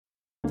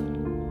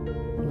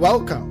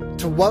Welcome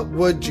to What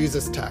Would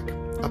Jesus Tech,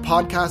 a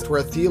podcast where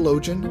a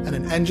theologian and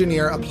an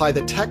engineer apply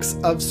the texts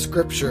of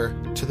Scripture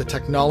to the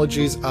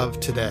technologies of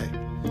today.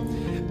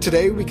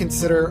 Today we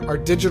consider our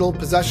digital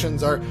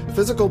possessions, our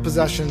physical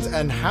possessions,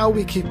 and how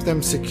we keep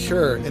them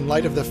secure in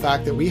light of the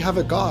fact that we have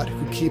a God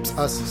who keeps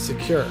us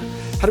secure.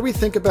 How do we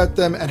think about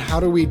them, and how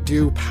do we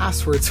do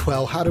passwords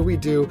well? How do we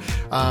do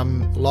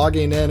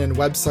logging in and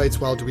websites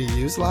well? Do we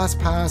use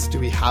LastPass? Do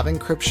we have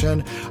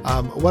encryption?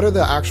 What are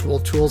the actual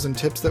tools and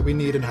tips that we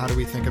need, and how do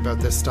we think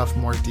about this stuff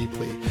more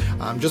deeply?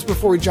 Just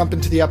before we jump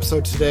into the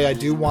episode today, I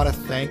do want to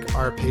thank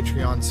our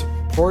Patreon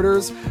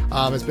supporters.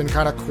 It's been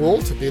kind of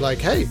cool to be like,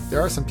 hey,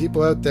 there are some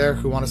people out there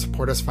who want to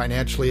support us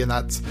financially, and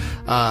that's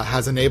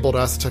has enabled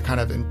us to kind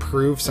of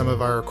improve some of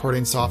our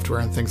recording software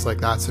and things like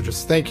that. So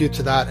just thank you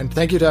to that, and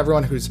thank you to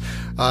everyone who's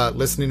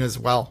listening as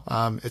well.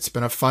 It's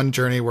been a fun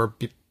journey. We're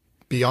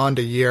beyond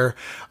a year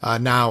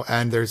now,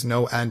 and there's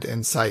no end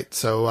in sight.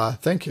 So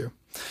thank you.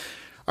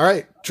 All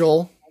right,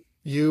 Joel,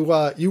 you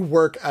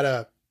work at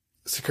a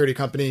security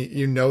company.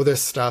 You know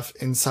this stuff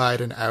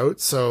inside and out.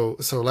 So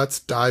let's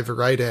dive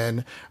right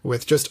in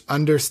with just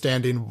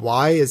understanding,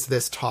 why is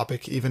this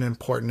topic even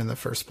important in the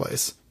first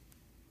place?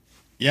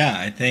 Yeah,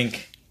 I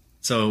think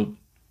so.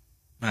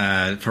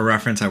 For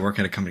reference, I work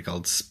at a company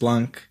called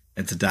Splunk.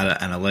 It's a data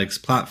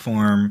analytics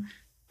platform.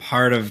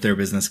 Part of their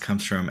business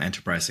comes from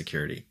enterprise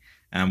security,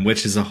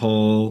 which is a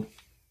whole,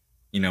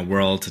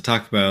 world to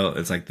talk about.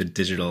 It's like the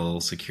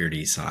digital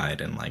security side,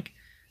 and like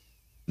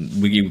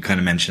we kind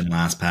of mentioned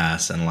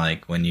LastPass, and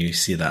like when you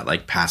see that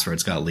like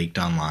passwords got leaked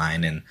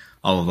online and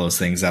all of those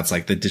things, that's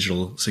like the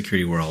digital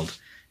security world.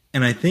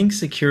 And I think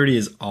security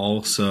is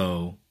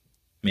also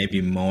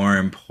maybe more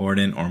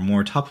important or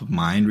more top of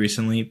mind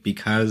recently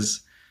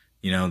because,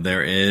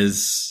 there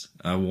is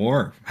a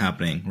war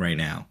happening right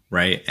now,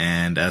 right?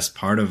 And as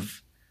part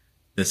of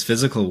this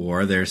physical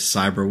war, there's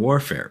cyber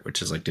warfare,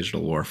 which is like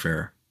digital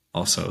warfare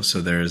also.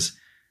 So there's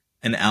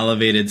an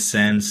elevated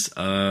sense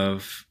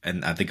of,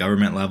 and at the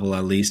government level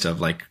at least, of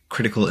like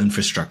critical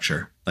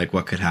infrastructure, like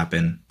what could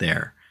happen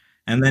there.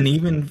 And then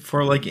even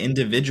for like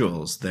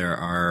individuals, there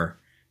are,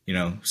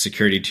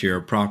 security to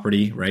your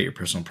property, right? Your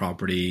personal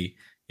property.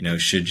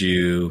 Should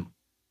you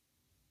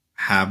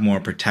have more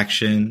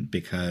protection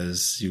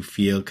because you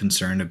feel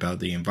concerned about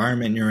the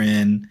environment you're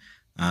in?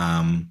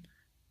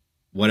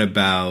 What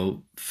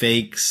about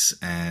fakes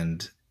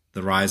and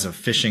the rise of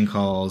phishing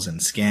calls and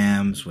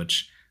scams,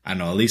 which I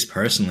know, at least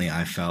personally,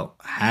 I felt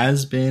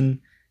has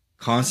been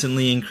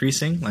constantly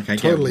increasing. Like I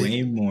get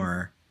way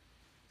more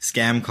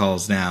scam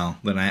calls now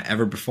than I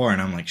ever before.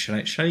 And I'm like,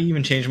 should I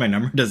even change my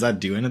number? Does that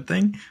do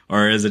anything?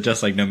 Or is it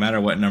just like, no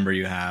matter what number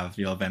you have,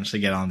 you'll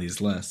eventually get on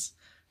these lists?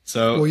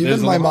 So well,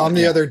 even my mom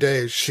the other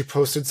day, she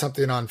posted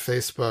something on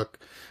Facebook.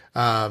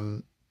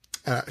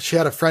 She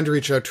had a friend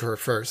reach out to her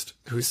first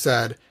who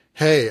said,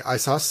 hey, I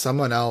saw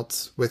someone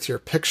else with your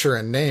picture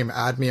and name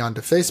add me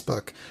onto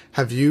Facebook.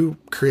 Have you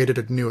created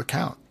a new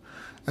account?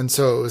 And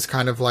so it was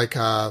kind of like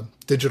a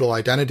digital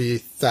identity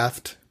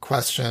theft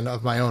question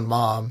of my own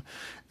mom.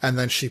 And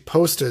then she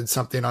posted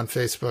something on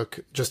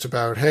Facebook just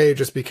about, hey,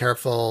 just be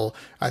careful.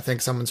 I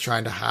think someone's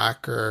trying to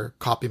hack or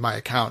copy my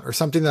account or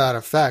something to that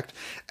effect.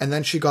 And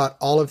then she got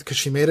because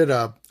she made it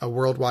a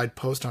worldwide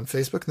post on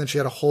Facebook. And then she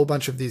had a whole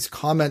bunch of these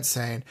comments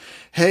saying,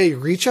 hey,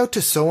 reach out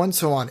to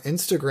so-and-so on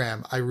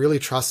Instagram. I really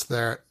trust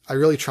them.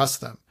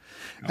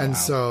 Oh, and wow.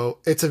 So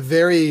it's a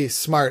very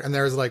smart, and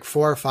there's like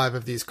 4 or 5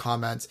 of these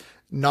comments,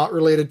 not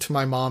related to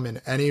my mom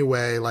in any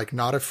way, like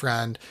not a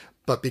friend.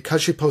 But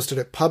because she posted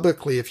it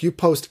publicly, if you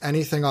post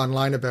anything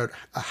online about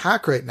a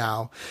hack right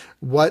now,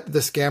 what the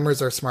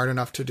scammers are smart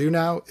enough to do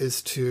now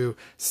is to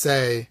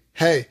say,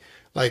 hey,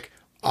 like,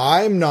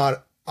 I'm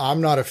not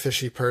a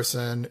fishy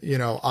person.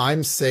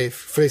 I'm safe.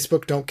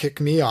 Facebook, don't kick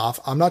me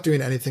off. I'm not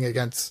doing anything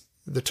against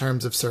the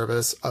terms of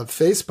service of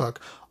Facebook.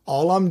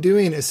 All I'm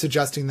doing is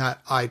suggesting that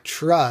I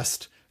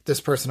trust this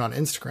person on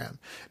Instagram.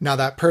 Now,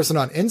 that person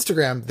on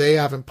Instagram, they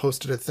haven't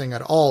posted a thing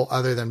at all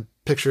other than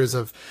pictures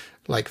of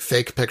like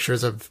fake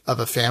pictures of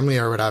a family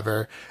or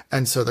whatever.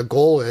 And so the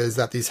goal is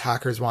that these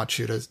hackers want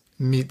you to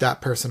meet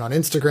that person on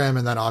Instagram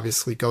and then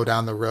obviously go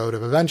down the road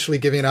of eventually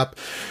giving up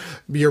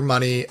your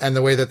money. And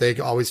the way that they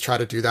always try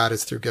to do that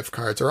is through gift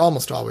cards, or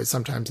almost always.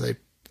 Sometimes they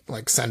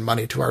like send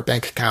money to our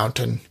bank account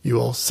and you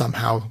will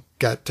somehow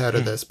get out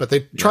of this, but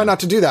they try not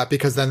to do that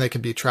because then they can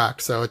be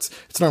tracked. So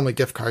it's normally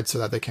gift cards so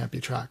that they can't be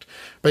tracked.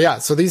 But yeah,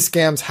 so these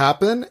scams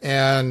happen,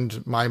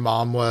 and my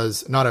mom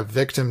was not a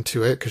victim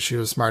to it because she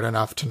was smart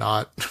enough to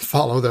not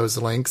follow those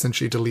links, and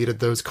she deleted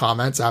those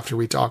comments after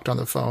we talked on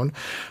the phone.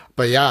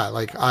 But yeah,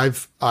 like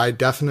I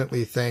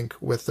definitely think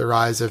with the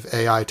rise of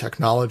AI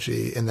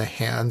technology in the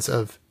hands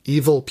of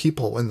evil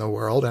people in the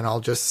world, and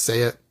I'll just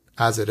say it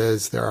as it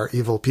is, there are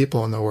evil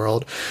people in the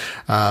world,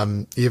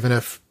 even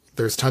if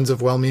there's tons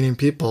of well-meaning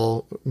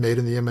people made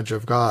in the image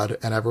of God,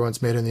 and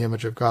everyone's made in the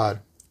image of God,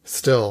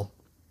 still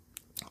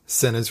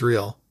sin is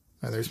real.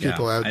 And there's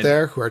people out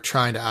there who are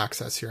trying to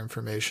access your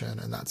information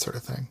and that sort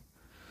of thing.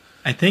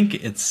 I think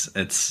it's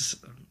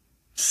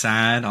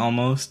sad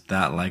almost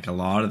that like a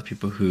lot of the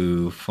people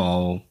who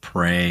fall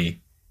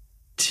prey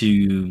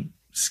to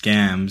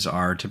scams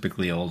are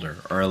typically older,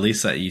 or at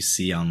least that you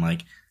see on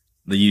like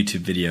the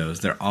YouTube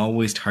videos. They're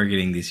always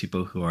targeting these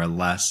people who are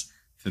less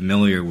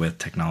familiar with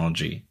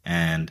technology,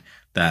 and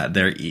that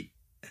they're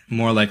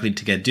more likely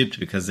to get duped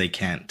because they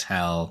can't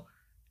tell,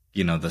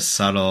 the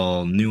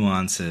subtle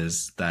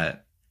nuances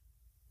that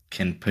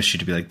can push you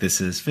to be like, this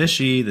is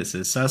fishy, this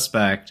is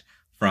suspect,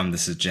 from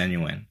this is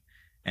genuine.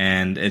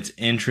 And it's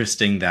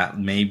interesting that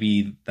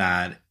maybe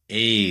that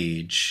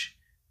age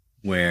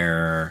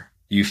where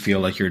you feel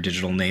like you're a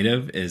digital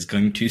native is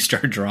going to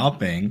start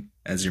dropping,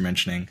 as you're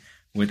mentioning,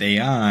 with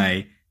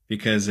AI,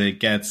 because it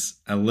gets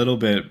a little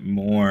bit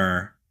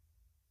more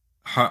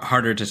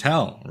harder to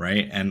tell,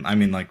 right? And I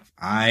mean, like,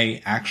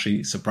 I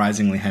actually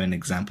surprisingly had an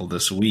example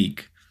this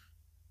week.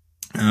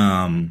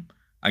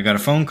 I got a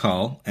phone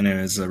call, and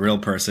it was a real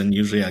person.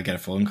 Usually I get a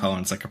phone call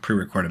and it's like a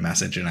pre-recorded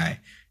message, and I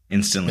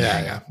instantly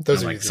hang up.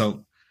 Those are easy.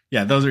 So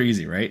yeah, those are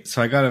easy, right?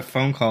 So I got a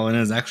phone call, and it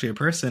was actually a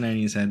person, and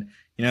he said,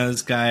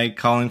 this guy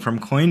calling from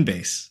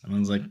Coinbase. And I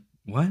was like,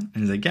 what? And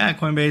he's like, yeah,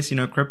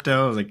 Coinbase,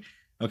 crypto. I was like,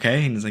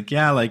 okay. And he's like,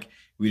 yeah, like,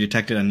 we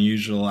detected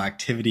unusual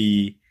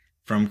activity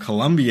from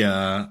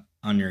Colombia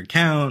on your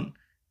account.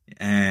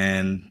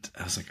 And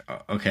I was like,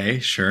 okay,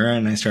 sure.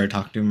 And I started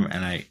talking to him,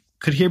 and I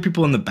could hear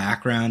people in the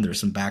background. There was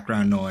some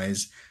background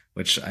noise,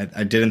 which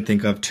I didn't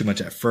think of too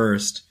much at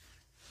first.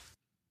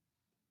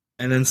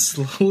 And then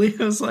slowly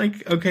I was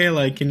like, okay,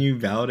 like, can you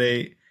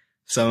validate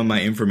some of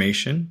my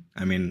information?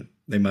 I mean,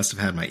 they must have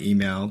had my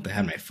email. They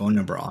had my phone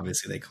number.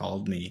 Obviously, they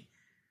called me.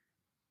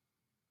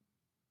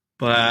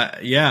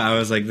 But yeah, I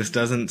was like, this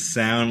doesn't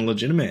sound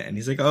legitimate. And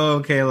he's like, oh,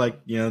 okay,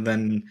 like,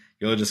 then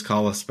you'll just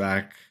call us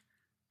back.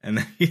 And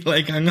then he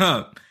like hung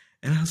up.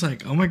 And I was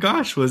like, oh my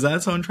gosh, was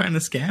that someone trying to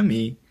scam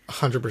me?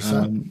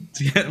 100%.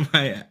 To get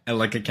my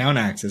like account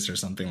access or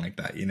something like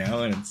that,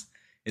 And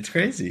it's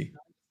crazy.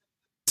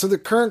 So the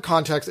current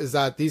context is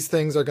that these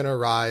things are going to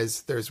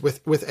rise. There's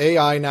with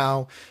AI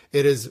now,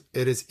 it is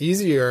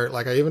easier.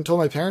 Like, I even told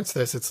my parents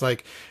this. It's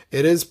like,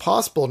 it is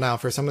possible now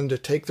for someone to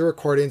take the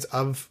recordings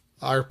of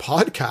our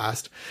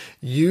podcast,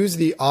 use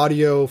the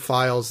audio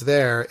files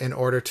there in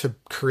order to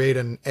create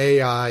an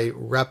AI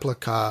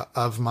replica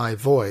of my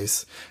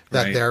voice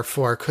that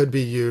therefore could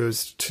be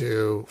used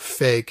to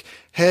fake,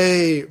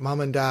 hey, mom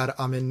and dad,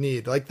 I'm in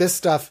need. Like, this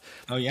stuff.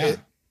 Oh yeah.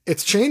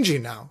 It's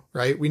changing now,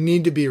 right? We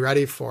need to be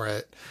ready for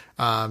it.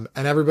 And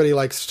everybody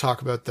likes to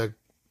talk about the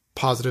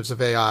positives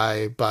of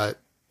AI, but,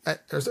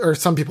 or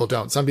some people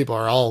don't. Some people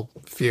are all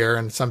fear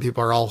and some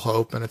people are all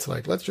hope. And it's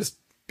like, let's just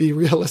be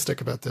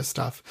realistic about this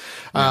stuff.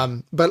 Yeah.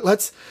 But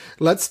let's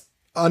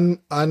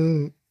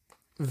unveil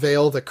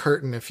the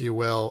curtain, if you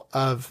will,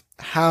 of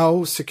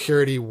how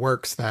security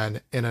works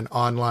then in an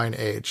online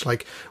age.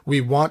 Like, we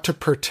want to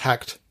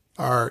protect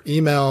our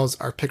emails,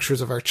 our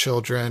pictures of our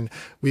children.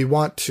 We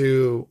want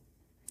to,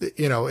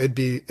 it'd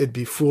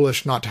be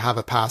foolish not to have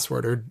a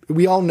password, or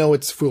we all know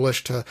it's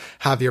foolish to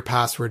have your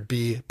password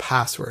be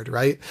password,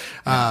 right?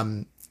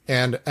 Yeah.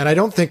 And I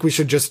don't think we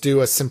should just do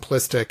a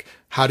simplistic,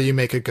 how do you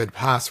make a good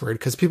password?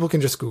 Because people can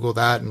just Google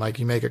that and like,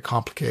 you make it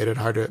complicated,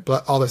 harder,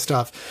 all this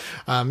stuff.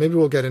 Maybe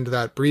we'll get into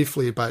that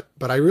briefly, but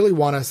I really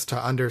want us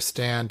to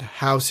understand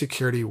how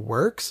security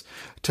works,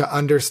 to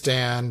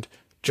understand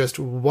just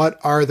what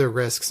are the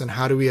risks and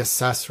how do we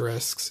assess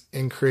risks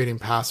in creating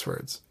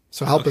passwords.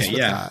 So help us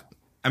with that.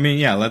 I mean,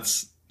 yeah,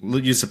 let's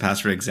use the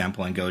password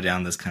example and go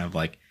down this kind of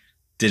like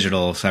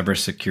digital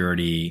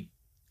cybersecurity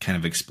kind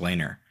of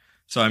explainer.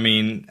 So, I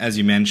mean, as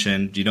you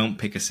mentioned, you don't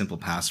pick a simple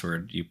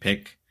password. You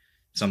pick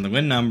something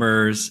with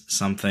numbers,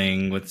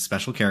 something with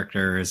special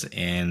characters,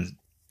 and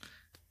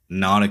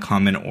not a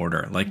common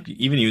order. Like,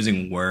 even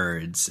using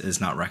words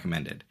is not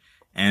recommended.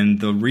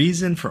 And the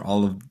reason for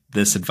all of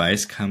this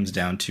advice comes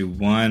down to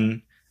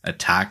one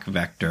attack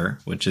vector,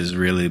 which is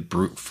really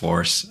brute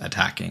force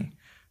attacking.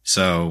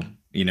 So,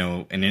 in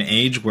an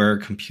age where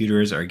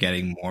computers are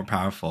getting more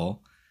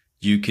powerful,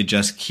 you could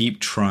just keep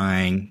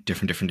trying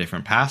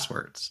different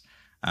passwords.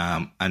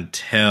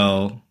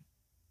 Until,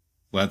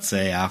 let's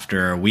say,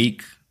 after a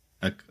week,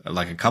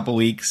 like a couple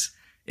weeks,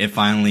 it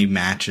finally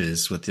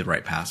matches with the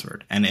right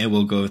password. And it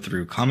will go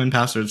through common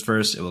passwords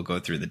first. It will go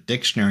through the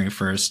dictionary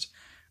first.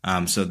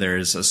 So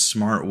there's a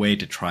smart way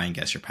to try and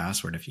guess your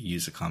password if you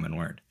use a common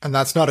word. And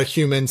that's not a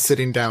human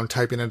sitting down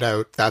typing it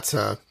out. That's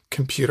a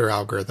computer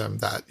algorithm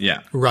that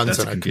runs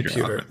on a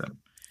computer. Algorithm.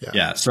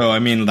 Yeah. So, I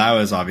mean, that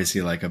was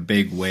obviously like a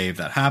big wave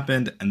that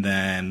happened. And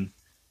then,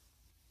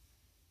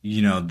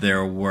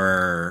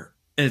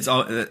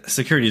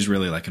 security is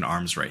really like an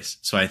arms race.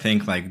 So I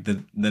think like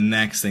the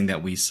next thing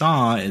that we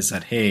saw is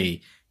that,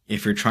 hey,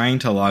 if you're trying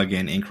to log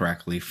in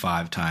incorrectly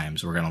 5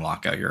 times, we're going to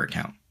lock out your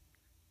account.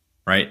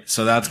 Right.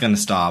 So that's going to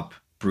stop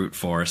brute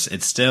force.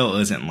 It still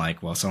isn't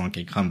like, well, someone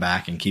can come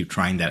back and keep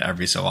trying that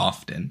every so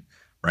often.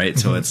 Right.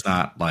 Mm-hmm. So it's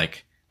not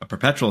like a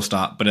perpetual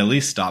stop, but at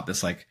least stop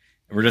this, like,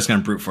 we're just going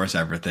to brute force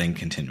everything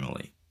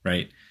continually.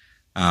 Right.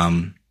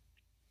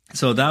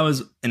 So that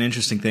was an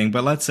interesting thing.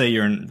 But let's say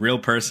you're a real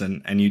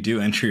person and you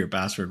do enter your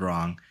password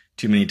wrong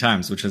too many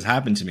times, which has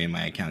happened to me.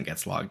 My account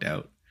gets logged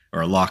out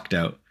or locked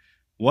out.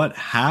 what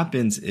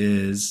happens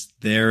is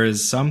there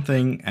is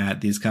something at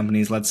these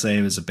companies. Let's say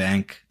it was a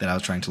bank that I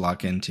was trying to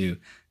lock into.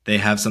 They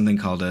have something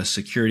called a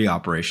security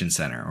operations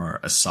center, or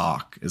a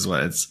SOC is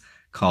what it's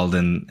called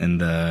in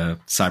the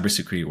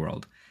cybersecurity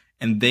world.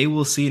 And they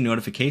will see a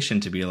notification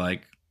to be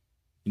like,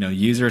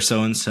 user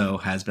so-and-so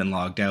has been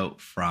logged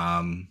out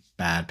from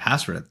bad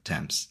password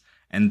attempts.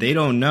 And they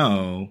don't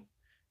know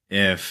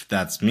if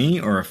that's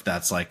me or if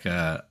that's like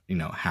a,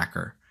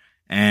 hacker.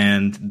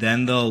 And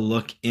then they'll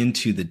look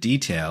into the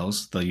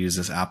details. They'll use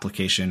this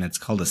application. It's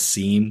called a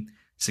SIEM,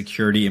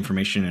 Security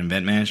Information and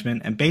Event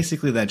Management. And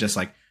basically that just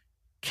like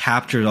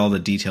captures all the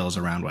details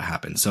around what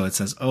happened. So it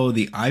says, oh,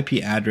 the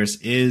IP address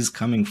is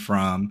coming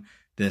from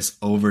this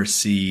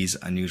overseas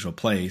unusual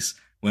place,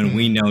 when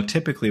we know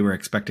typically we're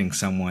expecting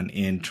someone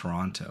in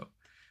Toronto,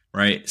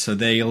 right? So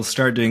they'll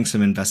start doing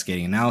some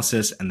investigating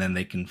analysis, and then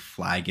they can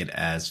flag it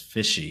as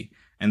fishy.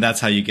 And that's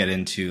how you get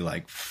into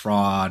like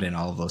fraud and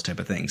all of those type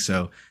of things.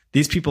 So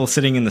these people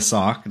sitting in the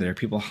SOC, there are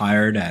people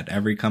hired at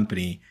every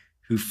company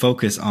who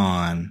focus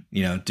on,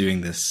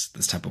 doing this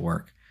type of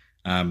work.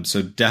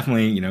 So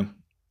definitely,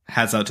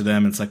 hats out to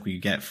them. It's like we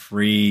get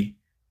free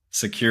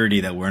security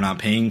that we're not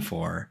paying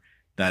for,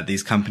 that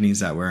these companies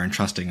that we're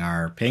entrusting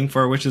are paying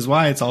for, which is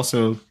why it's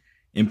also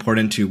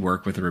important to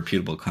work with a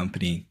reputable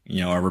company,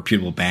 a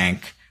reputable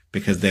bank,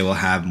 because they will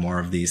have more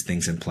of these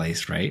things in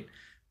place, right?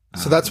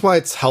 So that's why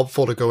it's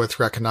helpful to go with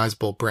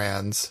recognizable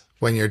brands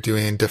when you're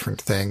doing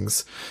different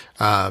things.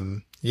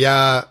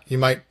 Yeah, you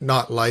might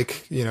not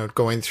like,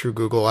 going through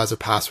Google as a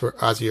password,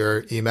 as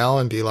your email,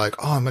 and be like,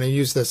 oh, I'm going to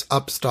use this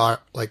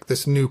upstart, like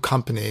this new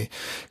company,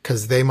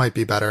 because they might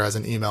be better as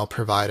an email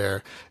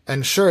provider.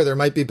 And sure, there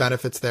might be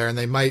benefits there, and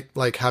they might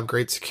like have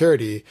great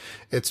security.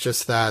 It's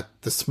just that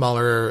the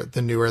smaller,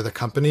 the newer the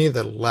company,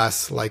 the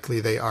less likely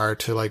they are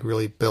to like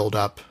really build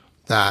up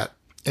that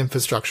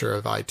infrastructure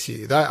of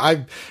IT.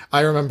 That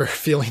I remember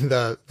feeling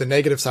the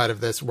negative side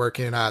of this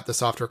working at the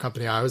software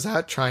company I was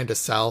at, trying to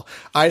sell.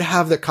 I'd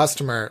have the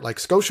customer, like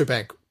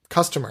Scotiabank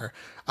customer.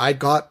 I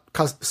got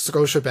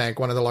Scotiabank,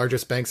 one of the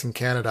largest banks in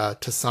Canada,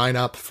 to sign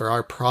up for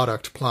our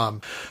product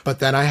Plum. But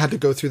then I had to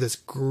go through this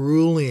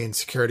grueling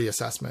security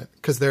assessment,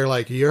 because they're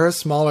like, you're a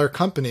smaller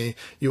company.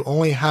 You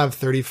only have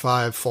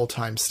 35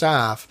 full-time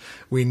staff.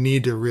 We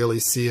need to really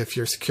see if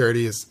your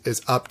security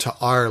is up to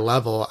our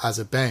level as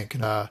a bank.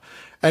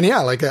 And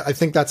yeah, like I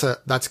think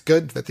that's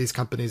good that these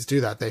companies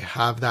do that. They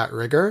have that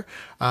rigor.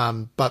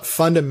 But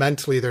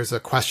fundamentally, there's a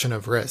question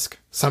of risk.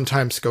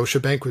 Sometimes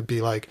Scotiabank would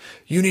be like,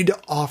 you need to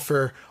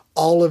offer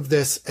all of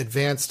this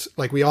advanced,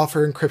 like we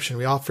offer encryption,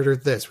 we offer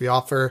this, we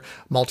offer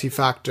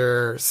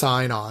multi-factor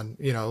sign-on,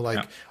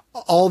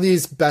 all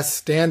these best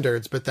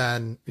standards. But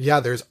then, yeah,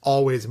 there's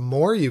always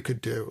more you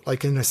could do.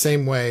 Like in the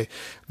same way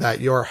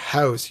that your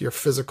house, your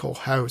physical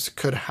house,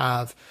 could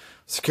have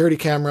security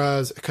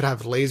cameras, it could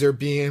have laser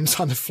beams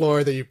on the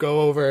floor that you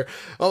go over.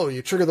 Oh,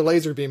 you trigger the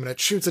laser beam and it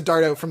shoots a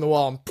dart out from the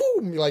wall, and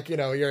boom, like,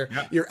 you're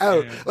out.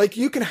 Yeah. Like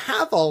you can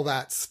have all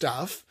that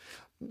stuff,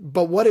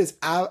 but what is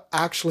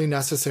actually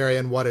necessary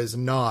and what is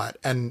not?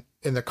 And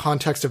in the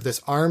context of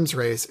this arms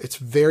race, it's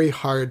very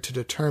hard to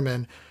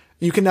determine.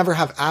 You can never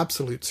have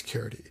absolute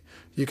security.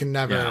 You can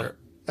never,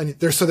 and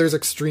there's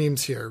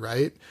extremes here,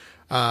 right?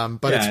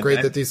 But it's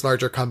great that these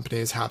larger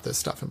companies have this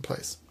stuff in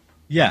place.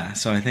 Yeah,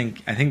 so I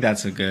think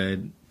that's a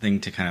good thing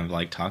to kind of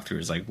like talk through,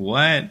 is like,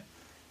 what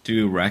do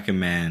you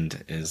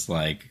recommend is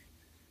like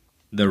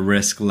the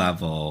risk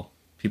level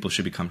people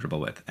should be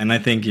comfortable with? And I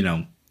think,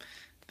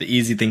 the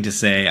easy thing to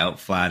say out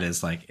flat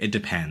is like, it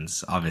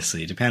depends.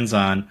 Obviously, it depends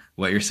on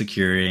what you're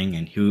securing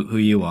and who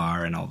you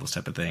are and all those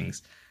type of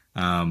things.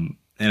 And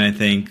I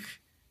think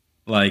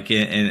like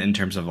in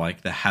terms of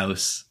like the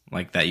house,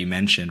 like that you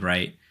mentioned,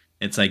 right?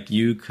 It's like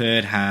you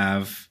could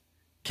have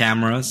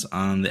cameras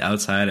on the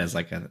outside as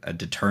like a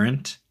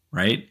deterrent,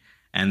 right?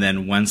 And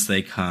then once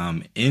they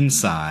come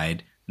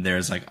inside,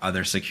 there's like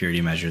other security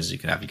measures you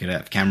could have. You could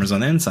have cameras on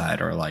the inside,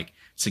 or like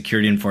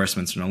security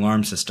enforcement, an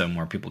alarm system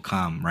where people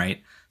come,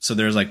 right? So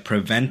there's like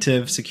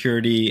preventive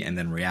security and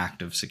then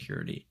reactive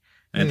security.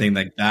 And I think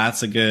like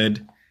that's a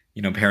good,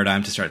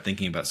 paradigm to start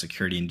thinking about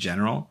security in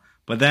general.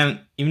 But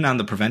then even on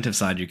the preventive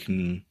side, you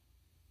can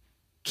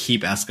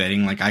keep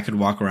escalating. Like I could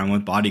walk around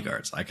with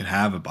bodyguards. I could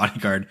have a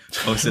bodyguard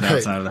posted right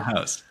outside of the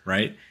house,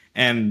 right?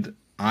 And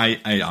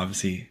I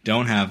obviously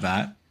don't have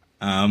that.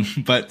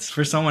 But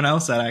for someone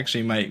else, that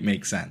actually might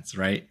make sense,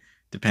 right?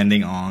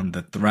 Depending on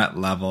the threat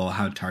level,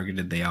 how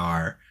targeted they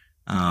are.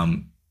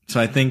 So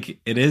I think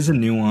it is a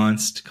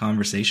nuanced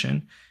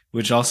conversation,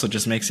 which also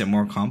just makes it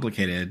more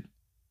complicated,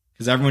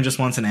 because everyone just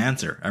wants an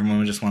answer.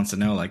 Everyone just wants to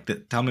know, like,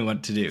 tell me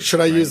what to do.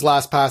 Should I use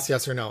LastPass,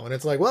 yes or no? And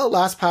it's like, well,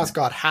 LastPass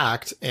got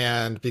hacked,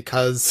 and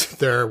because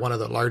they're one of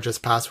the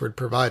largest password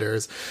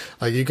providers,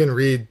 like you can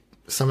read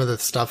some of the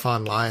stuff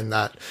online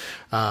that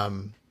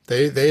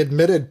they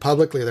admitted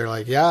publicly. They're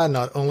like, yeah,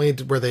 not only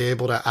were they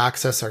able to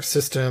access our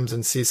systems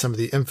and see some of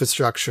the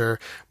infrastructure,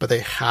 but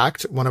they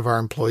hacked one of our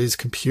employees'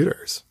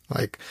 computers.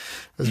 Like,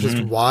 it was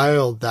just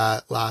wild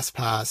that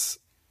LastPass,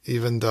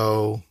 even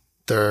though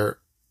they're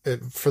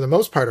for the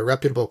most part, a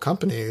reputable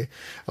company.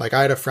 Like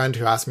I had a friend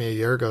who asked me a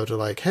year ago to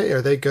like, hey,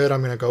 are they good?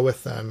 I'm going to go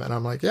with them. And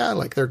I'm like, yeah,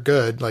 like they're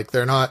good. Like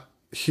they're not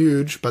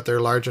huge, but they're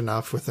large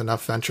enough with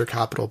enough venture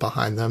capital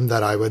behind them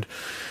that I would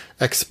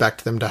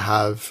expect them to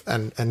have,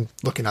 and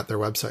looking at their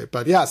website.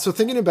 But yeah, so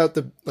thinking about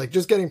like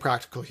just getting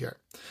practical here,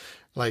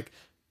 like,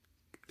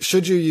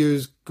 should you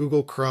use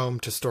Google Chrome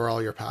to store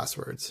all your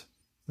passwords?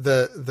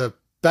 The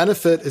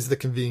benefit is the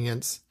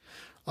convenience,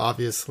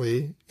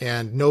 obviously,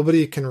 and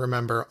nobody can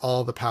remember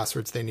all the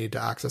passwords they need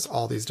to access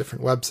all these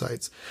different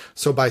websites.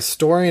 So by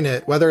storing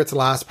it, whether it's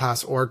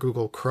LastPass or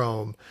Google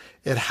Chrome,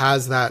 it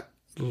has that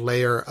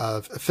layer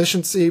of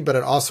efficiency, but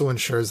it also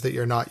ensures that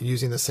you're not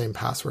using the same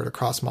password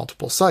across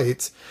multiple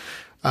sites.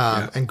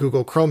 And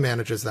Google Chrome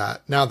manages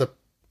that. Now, the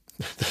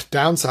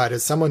downside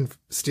is someone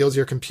steals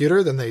your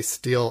computer, then they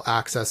steal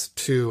access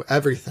to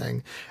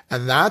everything.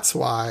 And that's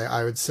why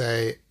I would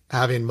say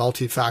having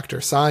multi-factor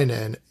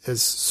sign-in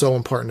is so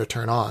important to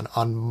turn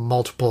on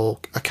multiple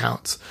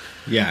accounts.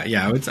 Yeah.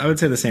 I would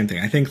say the same thing.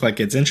 I think like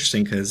it's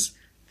interesting because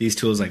these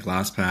tools like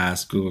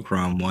LastPass, Google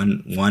Chrome,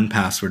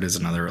 1Password is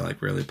another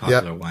like really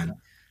popular one.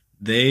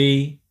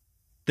 They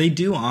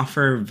do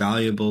offer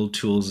valuable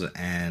tools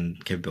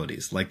and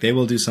capabilities. Like they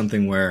will do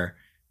something where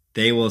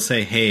they will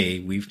say, hey,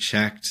 we've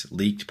checked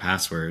leaked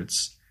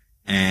passwords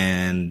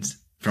and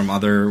from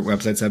other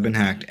websites that have been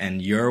hacked, and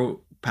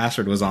your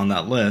password was on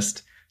that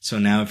list. So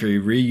now if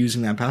you're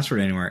reusing that password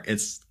anywhere,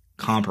 it's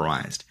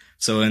compromised.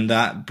 So in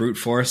that brute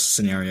force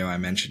scenario I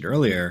mentioned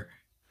earlier,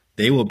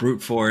 they will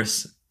brute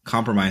force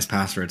compromised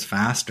passwords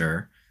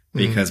faster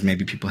because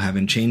maybe people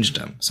haven't changed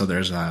them. So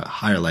there's a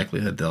higher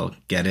likelihood they'll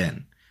get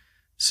in.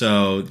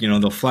 So,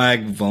 they'll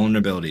flag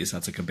vulnerabilities.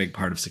 That's like a big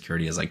part of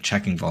security, is like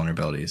checking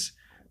vulnerabilities.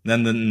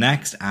 Then the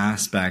next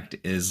aspect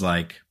is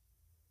like,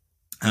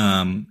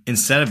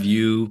 instead of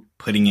you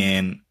putting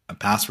in a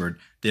password,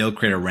 they'll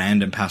create a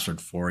random password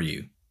for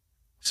you.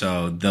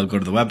 So they'll go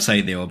to the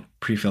website, they will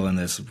pre-fill in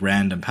this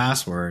random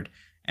password,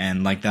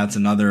 and like that's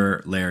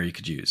another layer you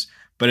could use.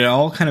 But it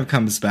all kind of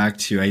comes back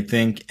to, I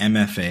think,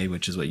 MFA,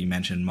 which is what you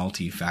mentioned,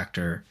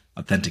 multi-factor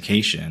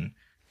authentication.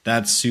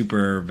 That's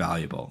super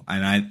valuable.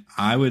 And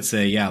I would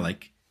say, yeah,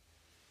 like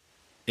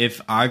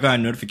if I got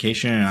a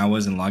notification and I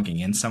wasn't logging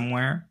in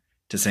somewhere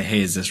to say,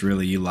 hey, is this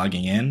really you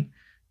logging in?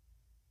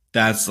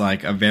 That's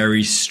like a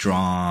very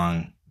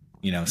strong,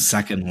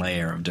 second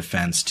layer of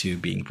defense to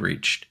being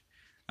breached.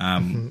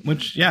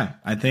 Which, yeah,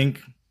 I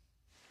think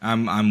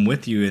I'm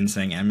with you in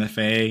saying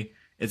MFA,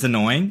 it's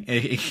annoying.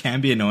 It can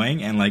be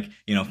annoying. And like,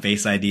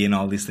 Face ID and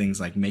all these things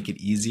like make it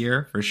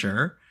easier for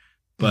sure.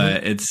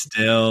 But it's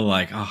still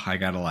like, oh, I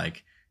gotta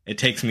like, it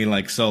takes me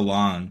like so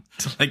long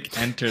to like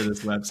enter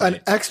this website.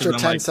 An extra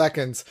 10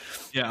 seconds.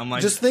 Yeah, I'm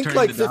like, just think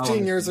like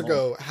 15 years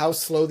ago, how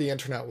slow the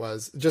internet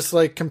was. Just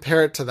like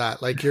compare it to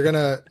that. Like you're going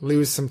to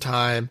lose some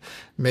time.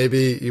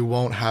 Maybe you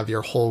won't have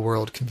your whole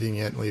world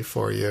conveniently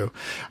for you.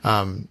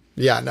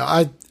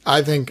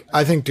 I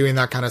think doing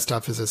that kind of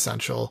stuff is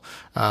essential.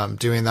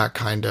 Doing that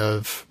kind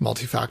of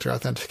multi-factor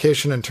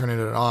authentication and turning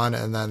it on,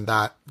 and then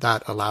that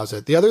allows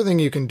it. The other thing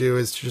you can do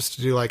is just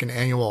to do like an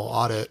annual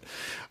audit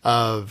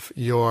of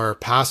your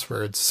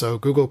passwords. So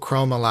Google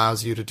Chrome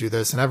allows you to do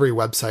this, and every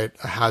website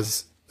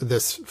has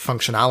this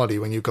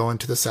functionality. When you go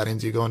into the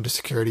settings, you go into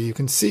security, you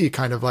can see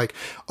kind of like,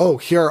 oh,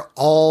 here are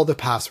all the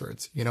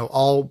passwords,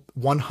 all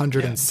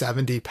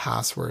 170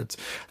 passwords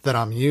that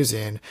I'm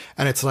using.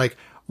 And it's like,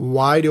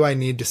 why do I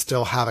need to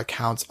still have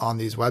accounts on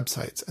these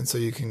websites? And so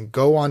you can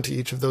go onto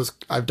each of those.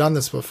 I've done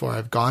this before.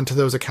 I've gone to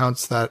those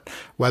accounts,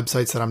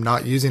 websites that I'm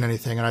not using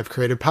anything, and I've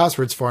created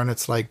passwords for, and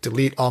it's like,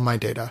 delete all my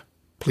data.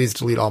 Please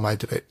delete all my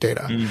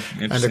data.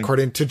 And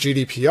according to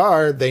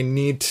GDPR, they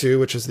need to,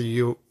 which is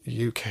the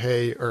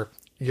UK or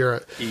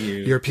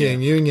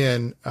European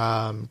Union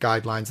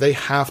guidelines, they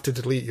have to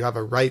delete. You have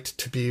a right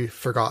to be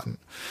forgotten,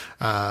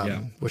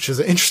 which is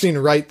an interesting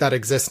right that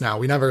exists now.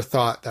 We never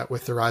thought that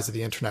with the rise of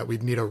the internet,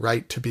 we'd need a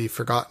right to be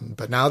forgotten,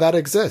 but now that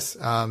exists.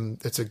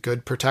 It's a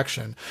good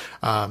protection.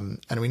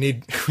 And we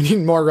need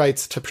more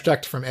rights to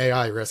protect from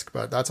AI risk,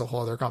 but that's a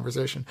whole other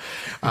conversation.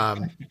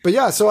 But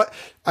yeah, so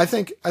I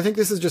think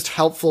this is just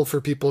helpful for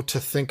people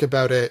to think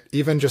about it,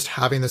 even just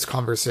having this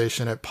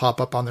conversation, it pop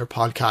up on their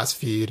podcast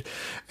feed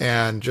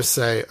and just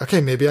say,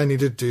 okay, maybe I need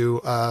to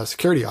do a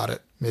security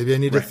audit. Maybe I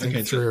need to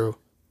think through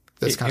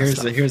this kind of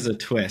stuff. Here's a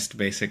twist,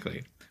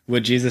 basically.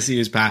 Would Jesus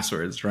use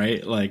passwords,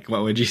 right? Like,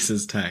 what would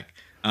Jesus tech?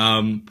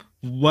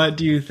 What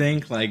do you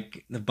think,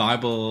 like, the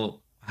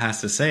Bible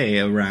has to say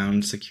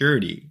around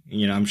security?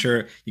 I'm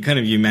sure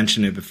you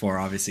mentioned it before.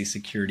 Obviously,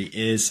 security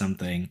is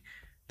something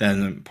that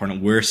is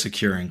important. We're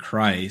secure in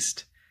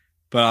Christ,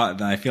 but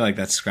I feel like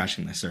that's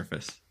scratching the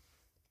surface.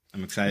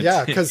 I'm excited.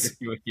 Yeah, because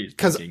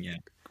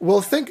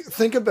well,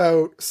 think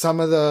about some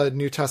of the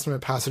New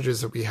Testament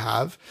passages that we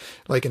have,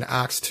 like in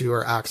Acts 2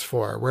 or Acts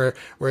 4,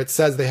 where it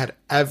says they had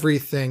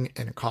everything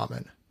in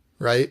common,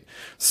 right?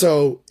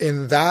 So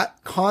in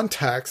that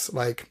context,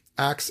 like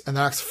Acts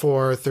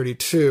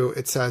 4:32,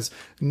 it says,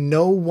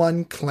 no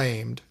one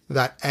claimed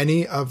that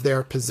any of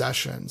their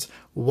possessions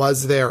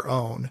was their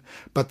own,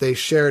 but they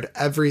shared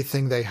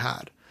everything they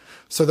had.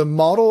 So the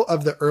model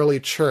of the early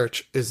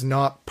church is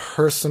not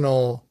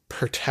personal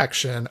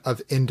protection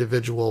of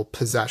individual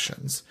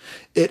possessions.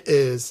 It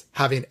is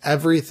having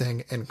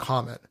everything in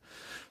common.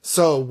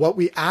 So what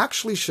we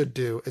actually should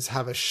do is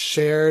have a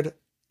shared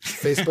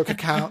Facebook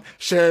account,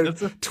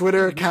 shared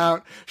Twitter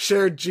account,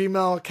 shared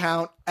Gmail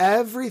account,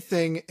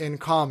 everything in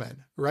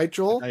common. Right,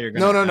 Joel?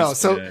 No.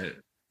 So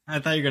I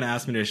thought you were going to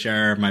ask me to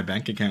share my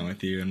bank account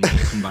with you and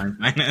we'll combine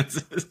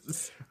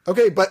finances.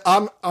 Okay, but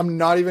I'm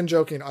not even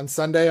joking. On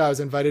Sunday, I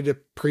was invited to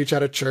preach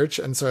at a church,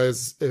 and so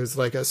it was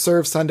like a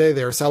serve Sunday.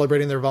 They were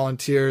celebrating their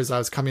volunteers. I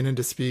was coming in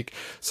to speak,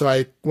 so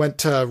I went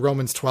to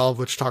Romans 12,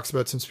 which talks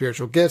about some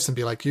spiritual gifts and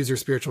be like, use your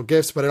spiritual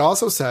gifts. But it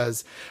also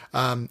says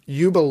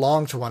you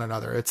belong to one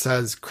another. It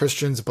says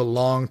Christians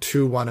belong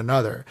to one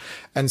another,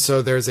 and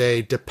so there's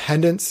a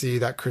dependency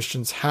that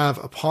Christians have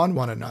upon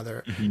one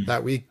another.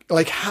 That we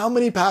like. How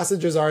many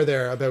passages are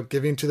there about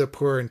giving to the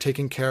poor and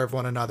taking care of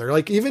one another?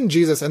 Like even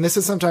Jesus, and this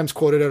is sometimes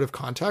quoted out of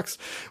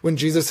context when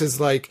Jesus is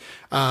like,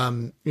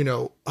 oh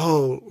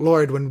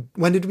Lord,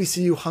 when did we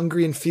see you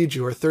hungry and feed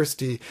you, or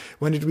thirsty?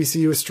 When did we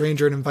see you a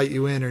stranger and invite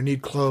you in, or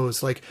need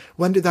clothes? Like,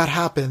 when did that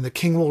happen? The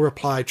king will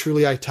reply,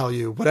 truly I tell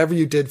you, whatever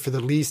you did for the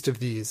least of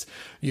these,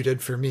 you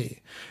did for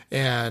me.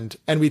 And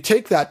we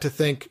take that to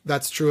think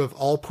that's true of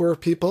all poor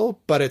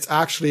people, but it's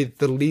actually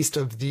the least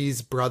of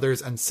these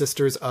brothers and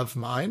sisters of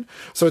mine.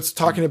 So it's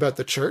talking about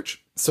the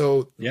church.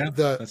 So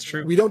that's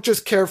true. We don't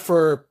just care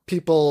for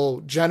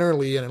people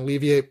generally and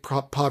alleviate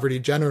poverty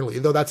generally,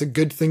 though that's a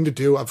good thing to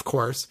do, of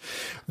course.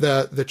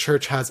 The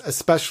church has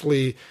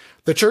especially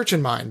the church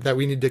in mind, that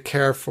we need to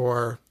care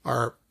for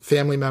our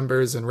family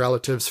members and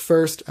relatives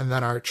first, and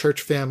then our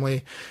church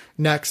family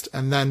next,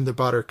 and then the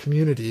broader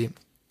community.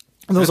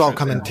 And those all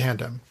come in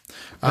tandem.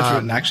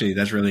 Actually,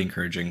 that's really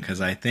encouraging, because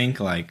I think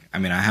I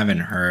haven't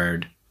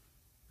heard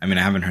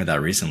that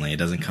recently. It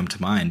doesn't come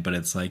to mind, but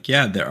it's like,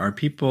 yeah, there are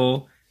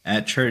people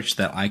at church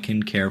that I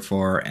can care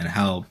for and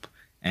help.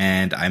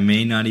 And I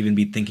may not even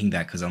be thinking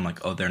that because I'm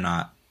like, oh, they're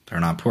not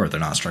poor.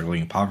 They're not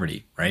struggling in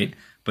poverty. Right.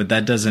 But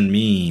that doesn't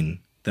mean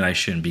that I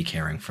shouldn't be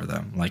caring for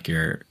them. Like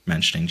you're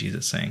mentioning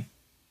Jesus saying.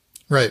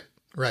 Right.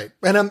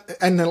 And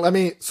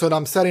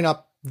I'm setting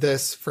up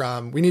this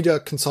from, we need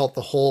to consult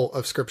the whole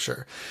of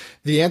scripture.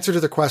 The answer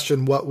to the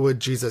question, what would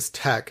Jesus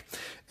tech,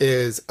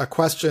 is a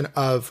question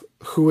of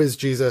who is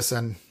Jesus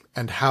and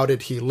how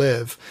did he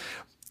live?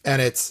 And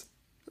it's,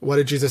 what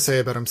did Jesus say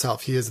about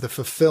himself? He is the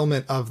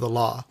fulfillment of the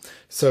law.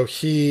 So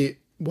he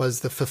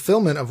was the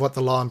fulfillment of what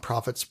the law and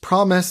prophets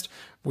promised.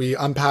 We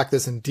unpack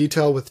this in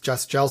detail with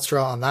Jess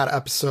Gelstra on that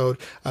episode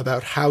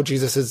about how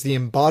Jesus is the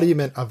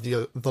embodiment of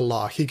the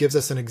law. He gives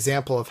us an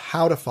example of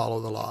how to follow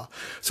the law.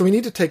 So we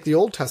need to take the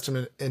Old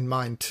Testament in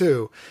mind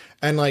too.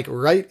 And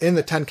right in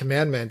the 10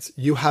 Commandments,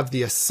 you have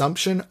the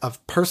assumption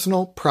of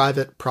personal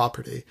private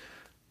property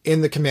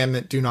in the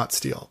commandment, do not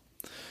steal,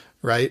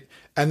 right?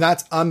 And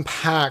that's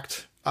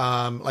unpacked.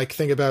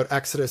 Think about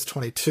Exodus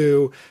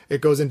 22.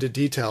 It goes into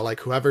detail,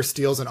 like whoever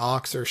steals an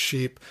ox or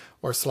sheep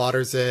or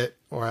slaughters it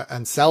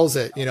and sells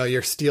it,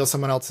 you steal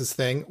someone else's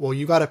thing. Well,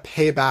 you got to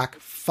pay back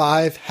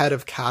 5 head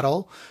of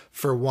cattle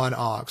for 1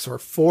 ox, or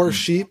 4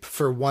 sheep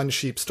for 1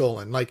 sheep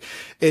stolen. Like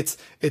it's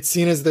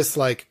seen as this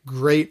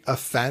great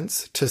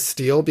offense to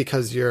steal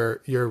because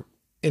you're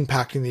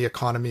impacting the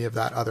economy of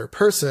that other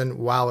person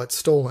while it's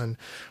stolen,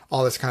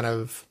 all this kind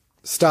of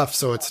stuff.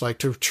 So it's like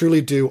to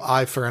truly do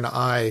eye for an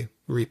eye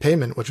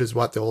repayment, which is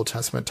what the Old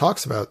Testament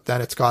talks about,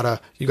 then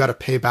you gotta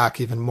pay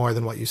back even more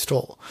than what you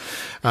stole.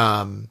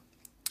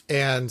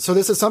 And so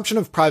this assumption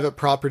of private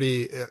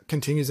property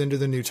continues into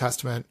the New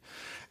Testament.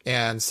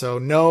 And so,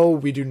 no,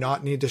 we do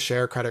not need to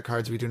share credit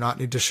cards. We do not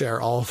need to share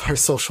all of our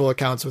social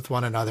accounts with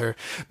one another,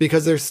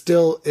 because there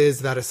still is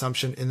that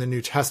assumption in the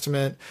New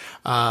Testament,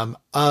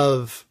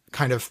 of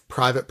kind of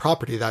private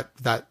property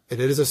that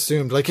it is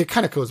assumed. It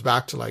kind of goes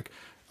back to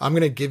I'm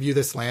going to give you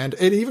this land.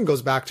 It even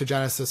goes back to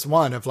Genesis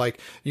 1 of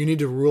you need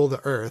to rule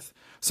the earth.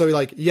 So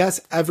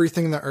yes,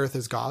 everything in the earth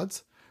is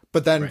God's,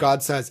 but then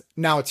God says,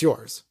 now it's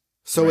yours.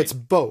 So it's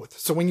both.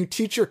 So when you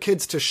teach your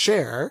kids to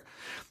share,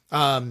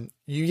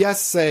 you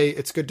say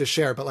it's good to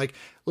share, but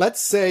let's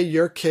say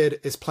your kid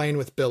is playing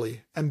with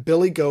Billy and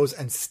Billy goes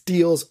and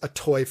steals a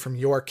toy from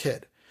your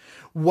kid.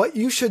 What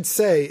you should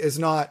say is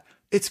not,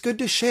 it's good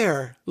to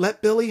share.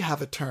 Let Billy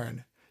have a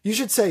turn. You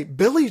should say,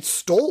 Billy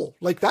stole.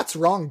 That's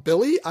wrong,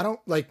 Billy.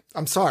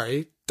 I'm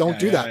sorry. Don't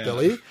do that,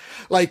 Billy.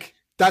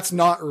 That's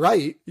not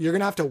right. You're going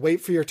to have to wait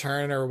for your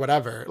turn or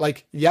whatever.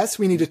 Yes,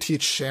 we need to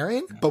teach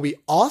sharing, but we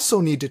also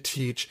need to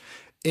teach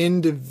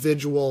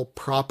individual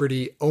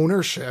property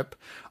ownership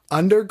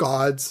under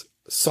God's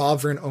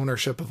sovereign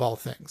ownership of all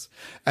things.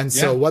 And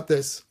so what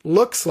this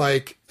looks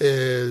like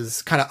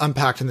is kind of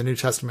unpacked in the New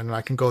Testament, and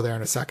I can go there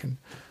in a second.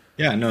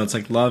 Yeah, no, it's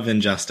love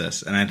and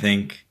justice. And I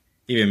think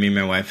even me and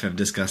my wife have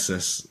discussed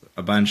this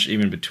a bunch,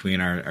 even between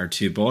our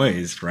 2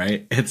 boys,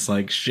 right? It's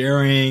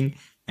sharing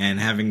and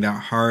having that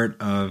heart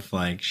of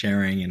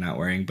sharing and not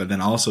worrying, but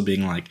then also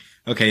being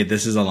okay,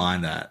 this is a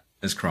line that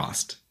is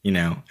crossed,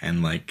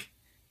 and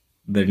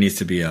there needs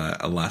to be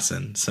a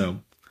lesson. So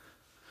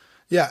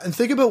Yeah, and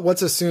think about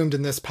what's assumed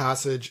in this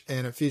passage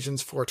in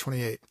Ephesians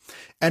 4:28.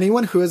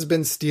 Anyone who has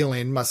been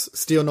stealing must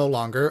steal no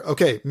longer.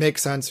 Okay,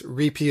 makes sense,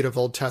 repeat of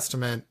Old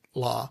Testament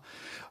law.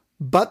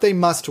 But they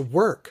must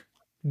work,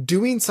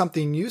 doing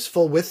something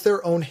useful with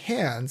their own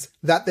hands,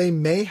 that they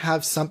may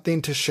have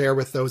something to share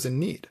with those in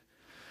need.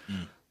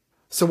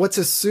 So what's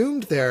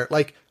assumed there,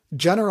 like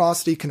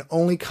generosity can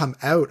only come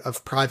out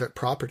of private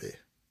property,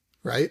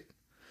 right?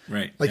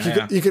 Right. Like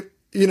you could,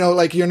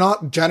 like you're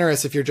not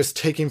generous if you're just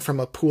taking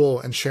from a pool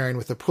and sharing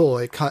with the pool.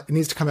 It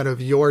needs to come out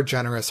of your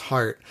generous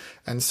heart.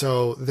 And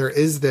so there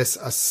is this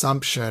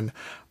assumption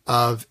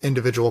of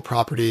individual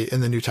property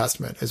in the New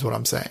Testament is what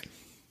I'm saying.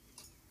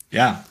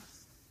 Yeah.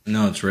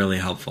 No, it's really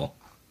helpful.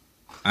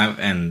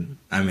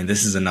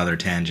 This is another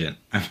tangent.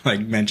 I've like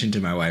mentioned to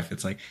my wife,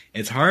 it's like,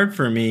 it's hard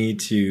for me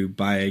to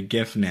buy a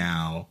gift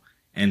now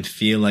and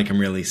feel like I'm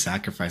really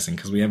sacrificing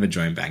because we have a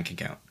joint bank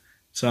account.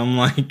 So I'm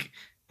like,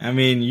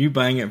 you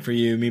buying it for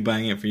you, me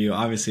buying it for you.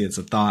 Obviously it's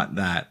a thought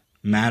that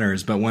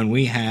matters. But when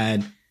we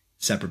had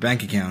separate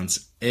bank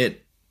accounts,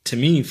 it to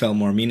me felt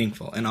more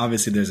meaningful. And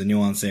obviously there's a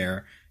nuance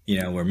there,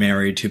 we're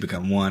married, two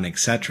become one,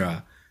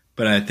 etc.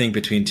 But I think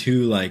between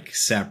two like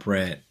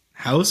separate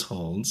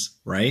households,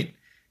 right?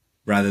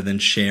 Rather than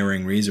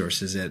sharing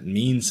resources, it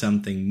means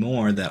something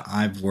more that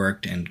I've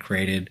worked and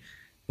created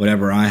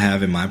whatever I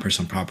have in my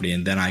personal property,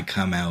 and then I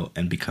come out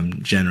and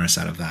become generous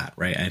out of that,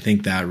 right? I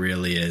think that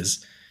really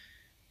is,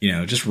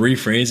 just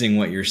rephrasing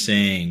what you're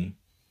saying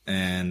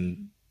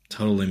and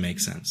totally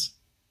makes sense.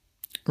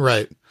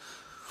 Right.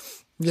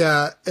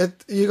 Yeah.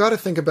 You got to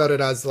think about it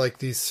as like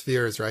these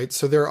spheres, right?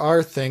 So there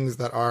are things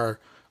that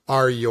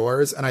are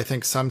yours. And I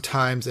think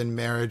sometimes in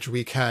marriage,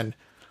 we can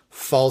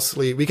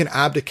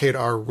abdicate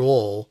our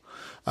role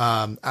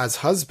as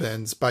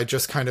husbands by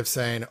just kind of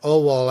saying,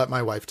 oh, well, I'll let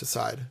my wife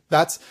decide.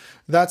 That's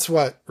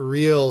what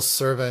real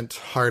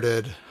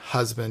servant-hearted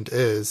husband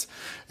is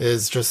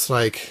just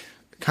like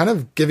kind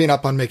of giving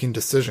up on making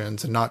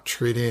decisions and not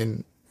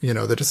treating,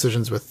 the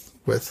decisions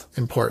with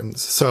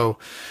importance. So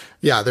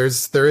yeah, there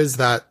is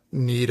that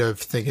need of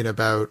thinking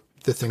about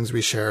the things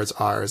we share as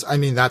ours.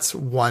 That's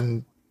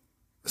one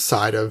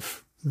side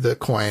of the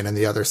coin, and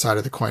the other side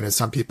of the coin is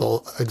some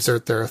people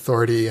exert their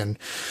authority and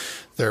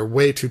they're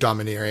way too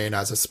domineering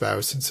as a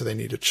spouse, and so they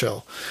need to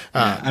chill.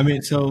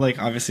 So like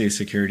obviously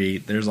security,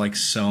 there's like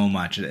so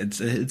much.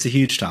 It's a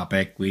huge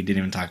topic. We didn't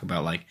even talk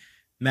about like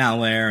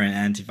malware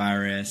and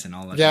antivirus and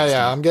all that. Yeah,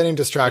 stuff. I'm getting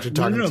distracted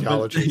talking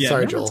theology.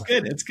 Sorry, Joel.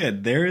 It's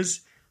good.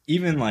 There's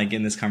even like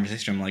in this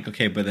conversation, I'm like,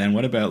 okay, but then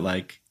what about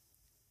like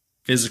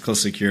physical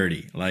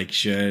security? Like,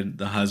 should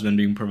the husband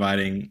be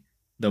providing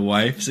the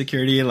wife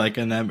security? Like,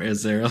 in them,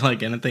 is there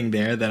like anything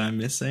there that I'm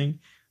missing?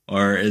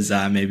 Or is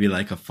that maybe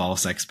like a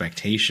false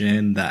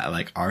expectation that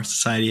like our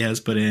society has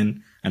put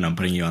in? And I'm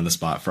putting you on the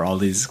spot for all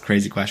these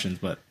crazy questions,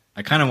 but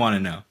I kind of want to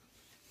know.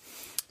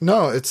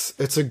 No,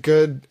 it's a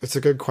good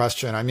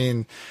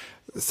question.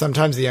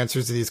 Sometimes the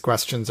answers to these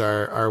questions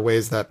are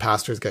ways that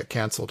pastors get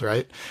canceled,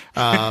 right?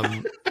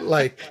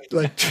 Like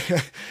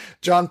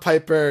John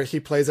Piper, he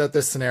plays out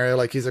this scenario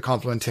like he's a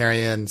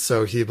complementarian.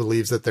 So he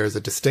believes that there's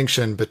a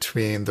distinction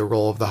between the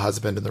role of the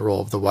husband and the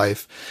role of the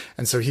wife.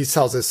 And so he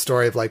tells this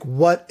story of like,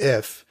 what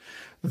if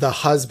the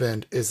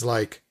husband is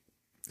like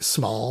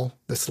small,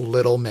 this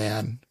little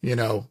man,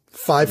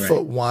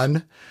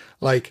 5'1",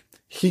 like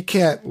he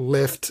can't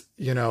lift,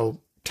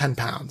 10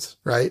 pounds,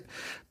 right?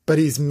 But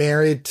he's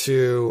married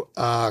to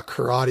a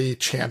karate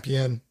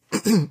champion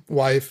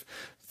wife,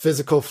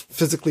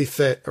 physically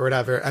fit or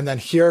whatever. And then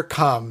here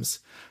comes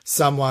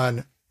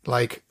someone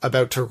like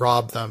about to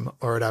rob them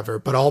or whatever,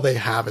 but all they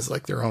have is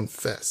like their own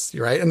fists,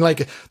 right? And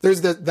like,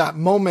 there's that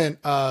moment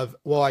of,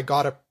 well, I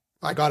gotta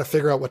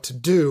figure out what to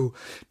do.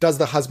 Does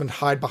the husband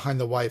hide behind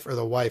the wife or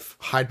the wife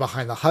hide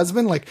behind the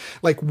husband?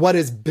 Like what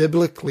is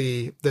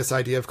biblically this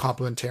idea of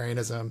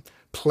complementarianism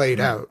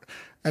played out?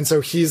 And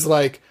so he's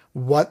like,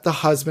 what the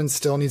husband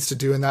still needs to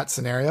do in that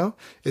scenario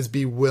is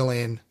be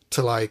willing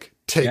to like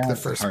take the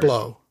first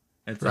blow.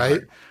 It's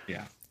right.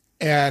 Yeah.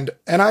 And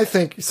I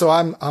think, so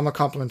I'm a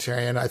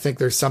complementarian. I think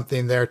there's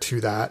something there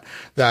to that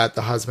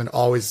the husband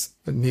always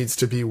needs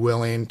to be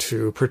willing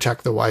to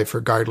protect the wife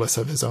regardless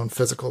of his own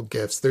physical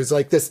gifts. There's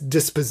like this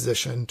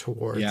disposition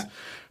towards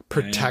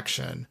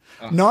protection,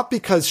 not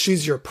because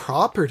she's your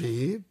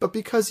property, but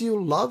because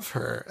you love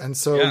her. And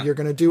so you're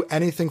going to do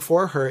anything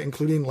for her,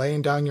 including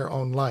laying down your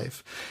own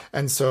life.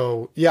 And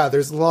so,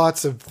 there's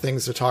lots of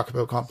things to talk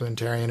about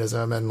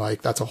complementarianism, and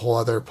like, that's a whole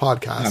other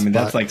podcast.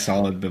 That's like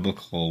solid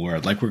biblical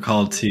word. Like, we're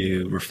called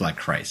to reflect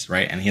Christ,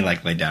 right? And he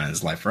like laid down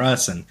his life for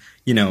us. And,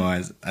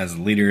 as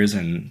leaders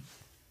and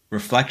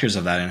reflectors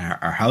of that in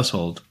our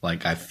household,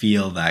 like I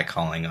feel that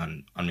calling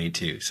on me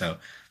too. So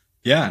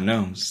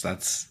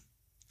that's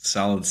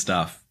solid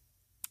stuff.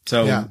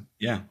 So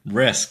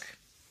risk.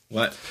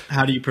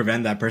 How do you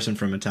prevent that person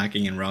from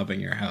attacking and robbing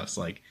your house?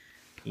 Like,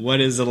 what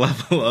is the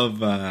level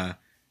of,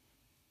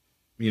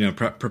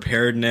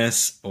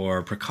 preparedness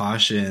or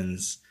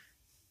precautions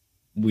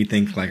we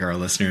think like our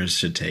listeners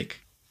should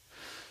take?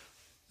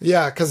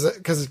 Yeah. Cause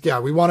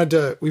we wanted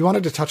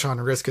to touch on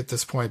risk at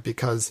this point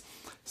because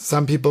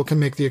some people can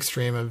make the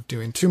extreme of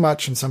doing too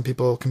much, and some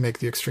people can make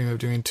the extreme of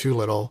doing too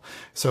little.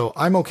 So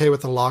I'm okay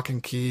with the lock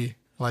and key.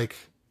 Like,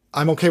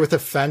 I'm okay with a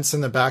fence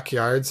in the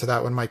backyard so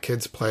that when my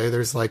kids play,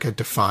 there's like a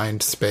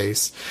defined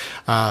space.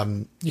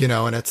 You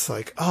know, and it's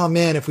like, oh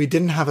man, if we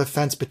didn't have a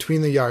fence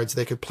between the yards,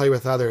 they could play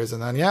with others.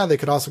 And then, yeah, they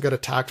could also get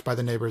attacked by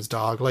the neighbor's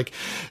dog. Like,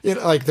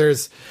 like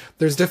there's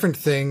different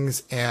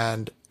things.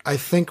 And I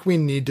think we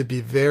need to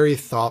be very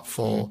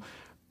thoughtful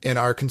in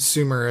our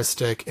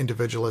consumeristic,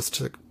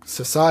 individualistic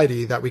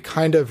society that we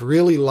kind of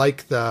really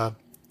like the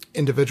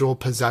individual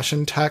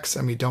possession tax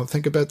and we don't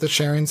think about the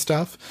sharing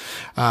stuff.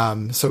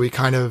 So we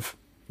kind of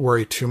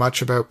worry too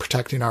much about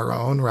protecting our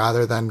own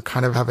rather than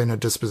kind of having a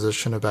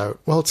disposition about,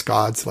 well, it's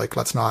God's, like,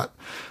 let's not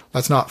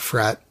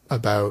fret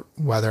about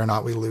whether or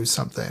not we lose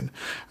something.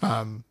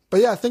 But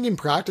yeah, thinking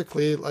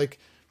practically, like,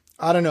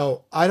 I don't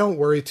know. I don't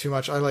worry too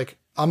much.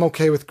 I'm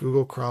okay with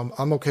Google Chrome.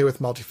 I'm okay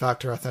with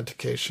multi-factor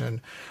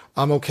authentication.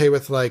 I'm okay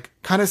with like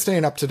kind of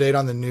staying up to date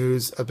on the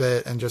news a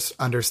bit and just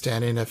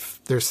understanding if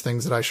there's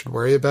things that I should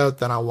worry about,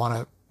 then I'll want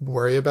to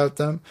worry about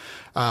them.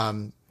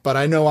 But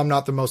I know I'm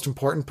not the most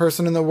important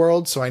person in the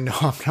world, so I know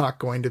I'm not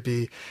going to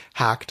be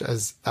hacked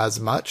as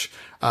much.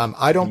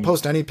 I don't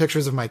post any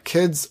pictures of my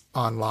kids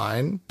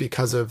online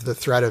because of the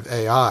threat of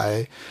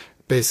AI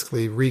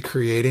basically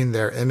recreating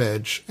their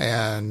image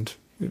and,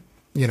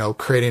 you know,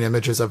 creating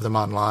images of them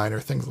online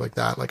or things like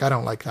that. Like, I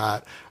don't like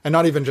that. And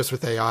not even just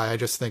with AI. I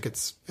just think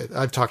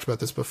I've talked about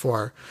this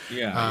before.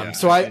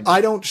 So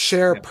I don't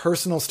share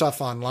personal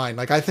stuff online.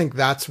 Like, I think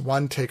that's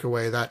one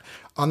takeaway, that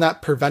on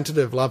that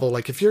preventative level,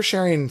 like if you're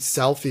sharing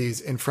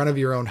selfies in front of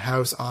your own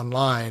house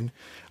online,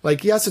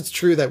 like, yes, it's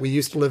true that we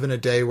used to live in a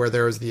day where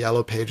there was the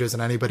yellow pages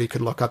and anybody could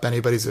look up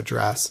anybody's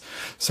address.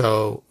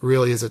 So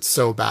really, is it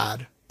so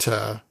bad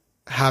to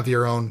have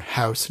your own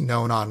house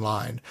known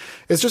online?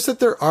 It's just that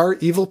there are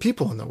evil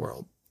people in the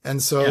world.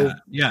 And so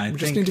we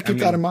just need to keep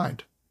that in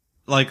mind.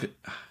 Like,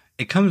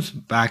 it comes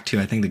back to,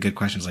 I think the good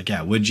question is like,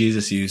 would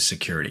Jesus use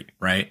security,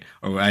 right?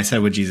 Or I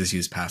said, would Jesus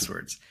use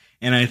passwords?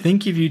 And I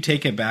think if you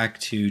take it back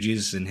to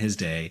Jesus in his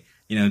day,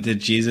 you know,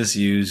 did Jesus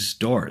use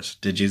doors?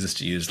 Did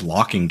Jesus use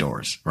locking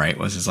doors, right?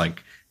 Was his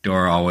like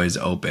door always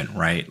open,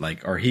 right?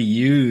 Like, or he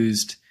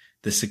used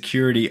the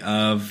security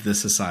of the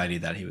society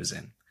that he was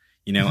in.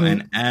 You know,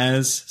 and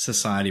as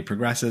society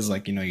progresses,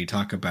 like, you know, you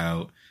talk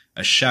about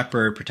a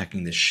shepherd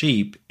protecting the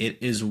sheep,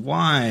 it is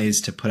wise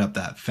to put up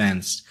that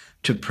fence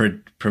to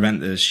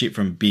prevent the sheep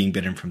from being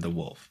bitten from the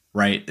wolf,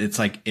 right? It's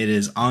like, it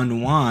is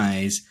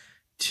unwise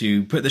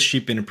to put the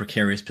sheep in a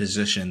precarious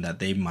position that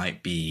they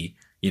might be,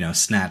 you know,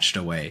 snatched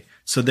away.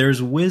 So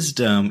there's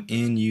wisdom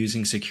in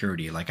using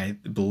security. Like, I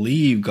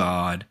believe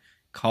God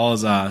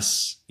calls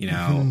us, you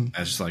know,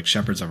 as like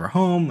shepherds of our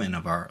home and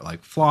of our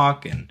like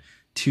flock, and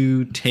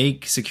to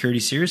take security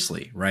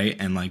seriously, right?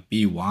 And like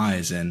be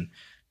wise. And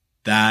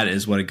that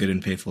is what a good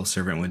and faithful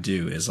servant would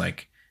do, is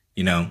like,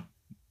 you know,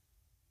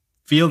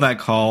 feel that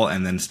call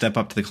and then step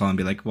up to the call and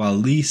be like, well, at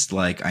least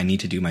like I need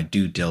to do my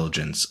due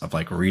diligence of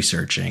like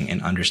researching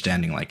and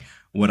understanding like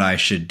what I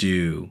should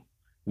do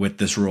with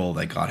this role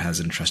that God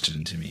has entrusted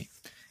into me.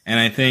 And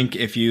I think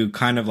if you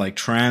kind of like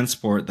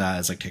transport that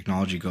as like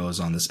technology goes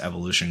on this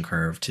evolution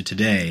curve to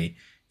today,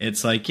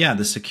 it's like, yeah,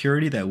 the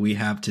security that we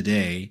have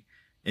today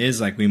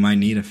is like, we might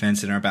need a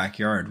fence in our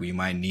backyard. We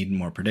might need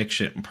more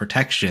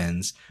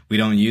protections. We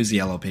don't use the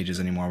yellow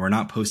pages anymore. We're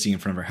not posting in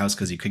front of our house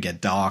because you could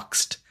get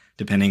doxxed.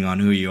 Depending on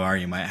who you are,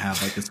 you might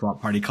have like a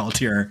swap party call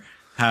to your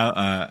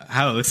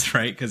house,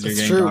 right? Because you're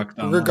getting doxxed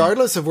online.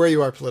 Regardless of where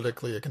you are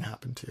politically, it can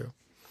happen to you.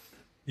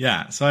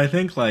 Yeah. So I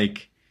think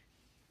like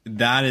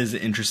that is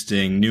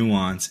interesting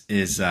nuance,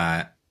 is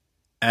that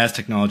as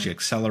technology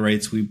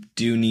accelerates, we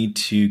do need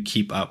to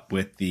keep up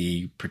with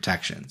the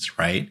protections,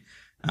 right?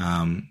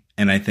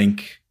 And I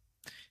think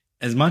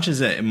as much as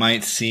it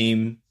might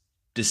seem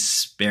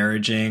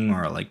disparaging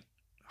or like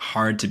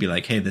hard to be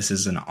like, hey, this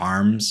is an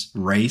arms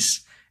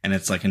race and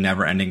it's like a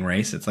never ending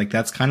race. It's like,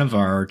 that's kind of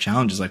our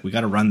challenge, is like, we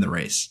got to run the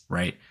race,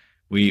 right?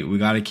 We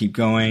got to keep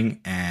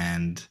going.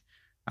 And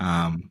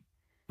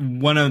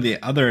one of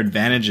the other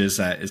advantages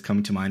that is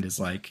coming to mind is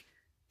like,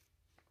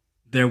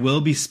 there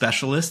will be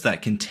specialists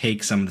that can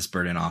take some of this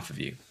burden off of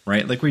you,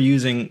 right? Like, we're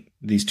using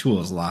these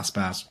tools,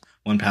 LastPass,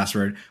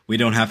 1Password. We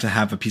don't have to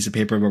have a piece of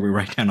paper where we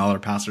write down all our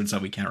passwords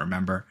that we can't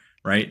remember,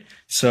 right?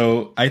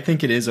 So I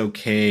think it is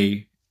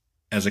okay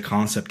as a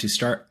concept to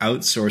start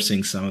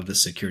outsourcing some of the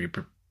security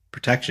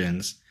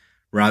protections,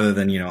 rather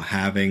than, you know,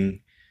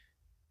 having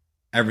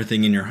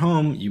everything in your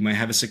home. You might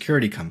have a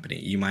security company,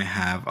 you might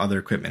have other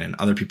equipment and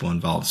other people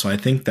involved. So I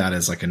think that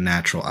is like a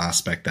natural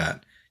aspect,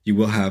 that you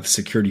will have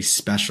security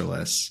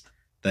specialists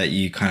that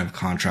you kind of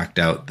contract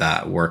out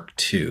that work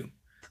to,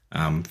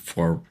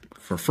 for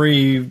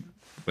free,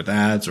 with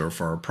ads, or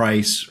for a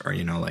price, or,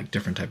 you know, like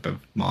different type of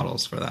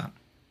models for that.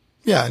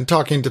 Yeah, and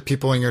talking to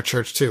people in your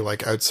church too, like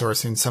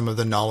outsourcing some of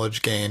the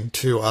knowledge gain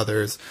to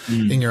others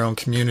in your own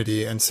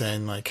community and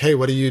saying like, hey,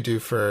 what do you do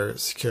for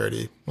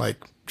security? Like,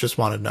 just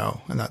want to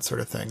know, and that sort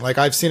of thing. Like,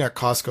 I've seen at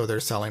Costco, they're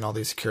selling all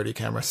these security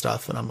camera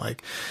stuff, and I'm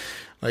like,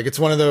 Like it's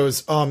one of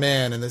those, oh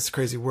man, in this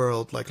crazy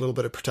world, like a little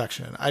bit of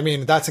protection. I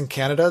mean, that's in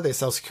Canada. They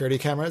sell security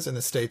cameras. In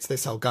the States, they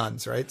sell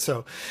guns, right?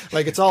 So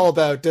like it's all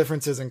about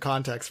differences in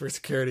context for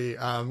security.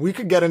 We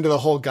could get into the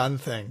whole gun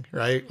thing,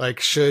 right? Like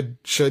should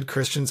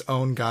Christians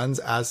own guns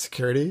as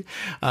security?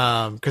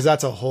 Cause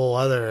that's a whole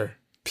other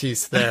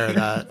piece there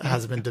that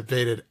has been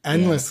debated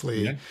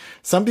endlessly. Yeah.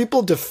 Some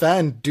people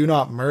defend do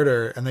not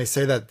murder, and they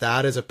say that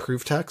that is a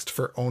proof text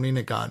for owning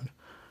a gun.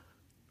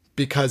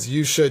 Because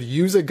you should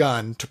use a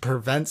gun to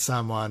prevent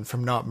someone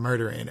from not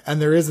murdering.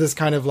 And there is this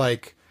kind of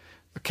like,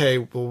 okay,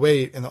 well,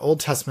 wait, in the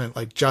Old Testament,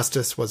 like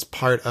justice was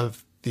part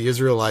of the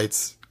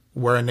Israelites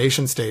were a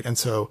nation state. And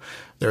so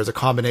there's a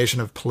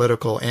combination of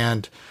political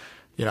and,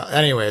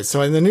 anyways.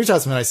 So in the New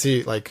Testament, I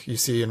see, like you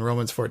see in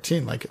Romans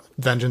 14, like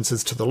vengeance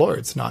is to the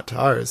Lord's, not to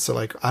ours. So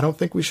like, I don't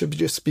think we should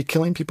just be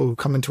killing people who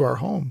come into our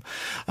home.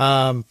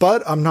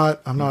 But I'm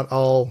not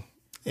all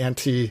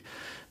anti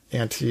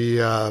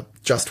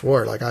just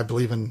war. Like I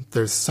believe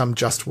there's some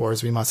just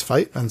wars we must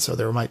fight. And so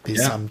there might be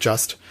some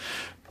just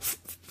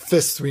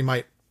fists we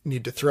might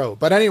need to throw.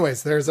 But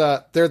anyways,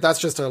 that's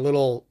just a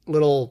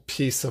little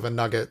piece of a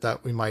nugget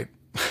that we might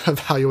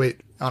evaluate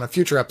on a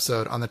future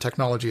episode on the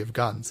technology of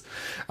guns.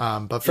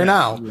 But for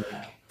now,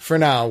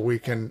 we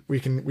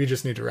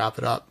just need to wrap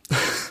it up.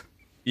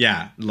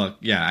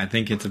 I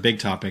think it's a big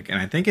topic, and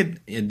I think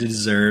it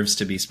deserves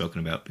to be spoken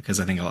about, because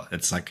I think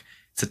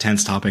it's a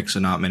tense topic, so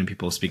not many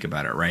people speak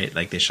about it, right?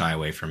 Like they shy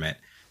away from it.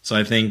 So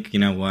I think, you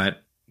know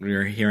what,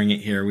 we're hearing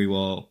it here. We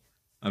will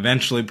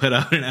eventually put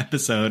out an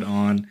episode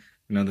on,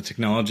 the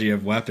technology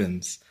of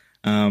weapons.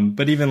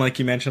 But even like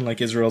you mentioned, like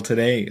Israel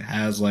today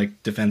has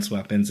like defense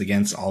weapons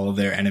against all of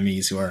their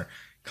enemies who are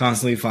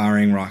constantly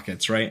firing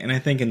rockets, right? And I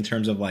think in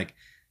terms of like,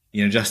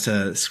 just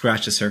to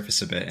scratch the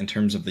surface a bit, in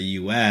terms of the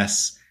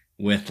US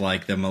with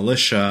like the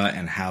militia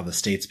and how the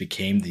states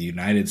became the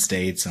United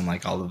States and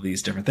like all of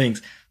these different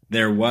things,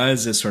 there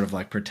was this sort of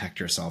like protect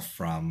yourself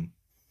from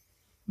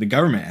the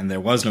government, and there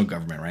was no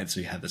government, right?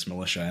 So you had this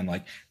militia, and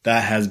like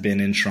that has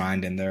been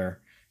enshrined in their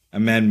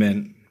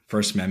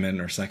First Amendment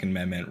or Second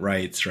Amendment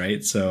rights,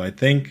 right? So I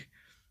think,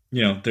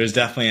 there's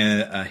definitely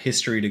a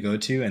history to go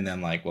to, and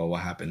then like, well,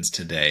 what happens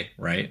today,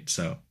 right?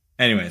 So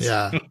anyways.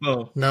 Yeah.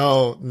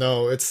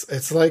 No,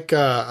 it's like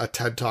a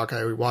TED Talk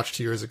I watched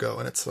years ago,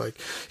 and it's like,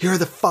 here are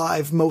the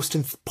 5 most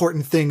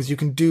important things you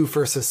can do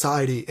for a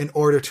society in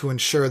order to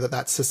ensure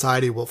that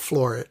society will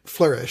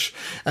flourish.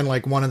 And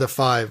like one of the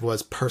 5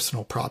 was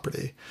personal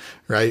property,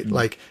 right? Mm-hmm.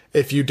 Like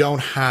if you don't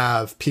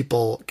have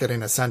people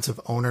getting a sense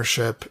of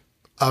ownership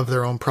of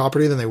their own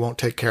property, then they won't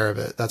take care of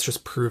it. That's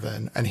just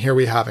proven. And here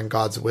we have in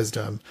God's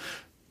wisdom,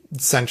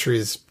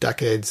 centuries,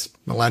 decades,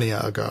 millennia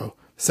ago,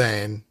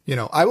 saying,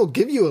 I will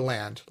give you a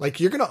land.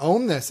 Like, you're going to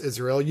own this,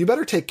 Israel. You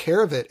better take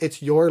care of it.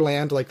 It's your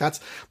land. Like, that's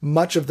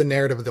much of the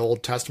narrative of the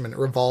Old Testament. It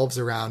revolves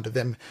around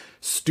them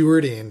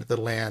stewarding the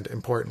land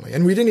importantly.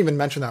 And we didn't even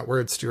mention that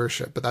word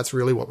stewardship, but that's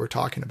really what we're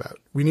talking about.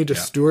 We need to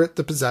steward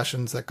the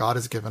possessions that God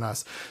has given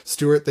us,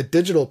 steward the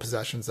digital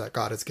possessions that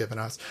God has given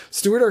us,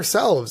 steward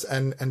ourselves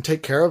and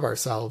take care of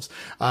ourselves,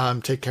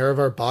 take care of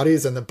our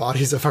bodies and the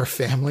bodies of our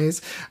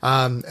families,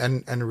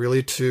 and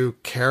really to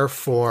care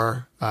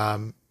for,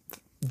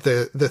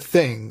 the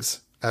things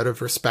out of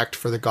respect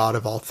for the God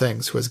of all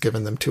things who has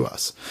given them to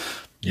us.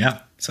 Yeah.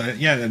 So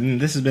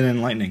this has been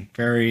enlightening.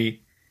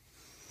 Very,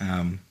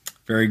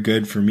 very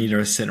good for me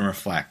to sit and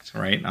reflect,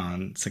 right,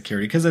 on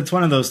security. Because it's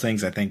one of those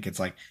things, I think it's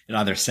like, it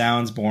either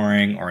sounds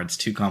boring or it's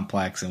too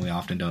complex, and we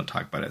often don't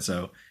talk about it.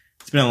 So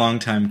it's been a long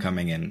time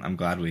coming, and I'm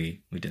glad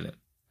we did it.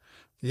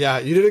 Yeah,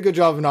 you did a good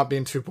job of not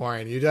being too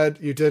boring. You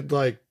did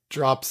like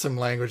drop some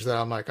language that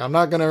I'm like, I'm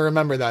not going to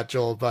remember that,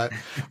 Joel, but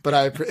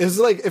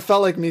it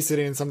felt like me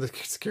sitting in some of the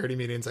security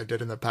meetings I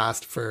did in the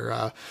past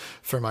for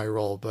my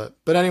role. But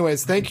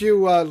anyways, thank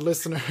you,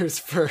 listeners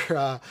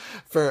for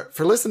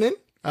listening.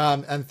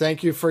 And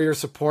thank you for your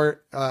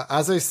support.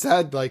 As I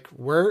said, like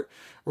we're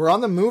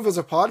on the move as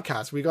a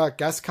podcast. We got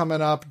guests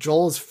coming up.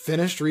 Joel's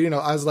finished reading.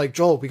 I was like,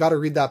 Joel, we got to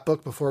read that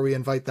book before we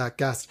invite that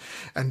guest.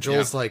 And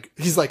Joel's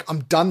he's like,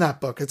 I'm done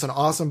that book. It's an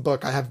awesome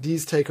book. I have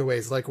these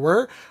takeaways. Like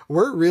we're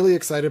really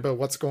excited about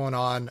what's going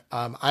on.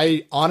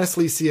 I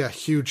honestly see a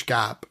huge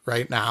gap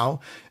right now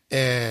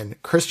in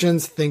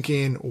Christians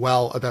thinking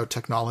well about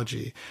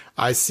technology.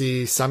 I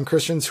see some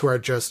Christians who are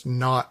just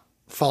not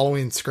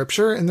following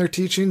scripture in their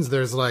teachings.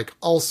 There's like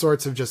all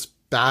sorts of just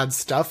bad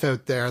stuff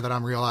out there that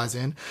I'm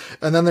realizing.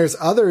 And then there's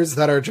others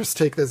that are just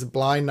take this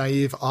blind,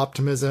 naive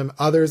optimism,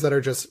 others that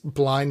are just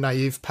blind,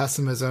 naive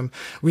pessimism.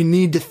 We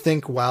need to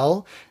think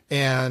well.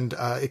 And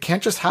it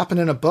can't just happen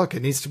in a book.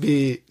 It needs to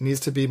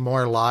be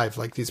more live,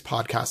 like these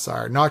podcasts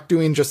are. Not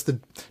doing just the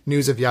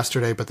news of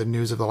yesterday, but the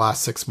news of the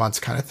last 6 months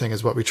kind of thing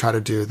is what we try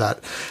to do,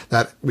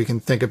 that we can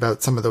think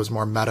about some of those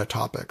more meta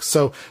topics.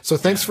 So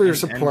thanks for your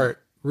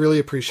support. Really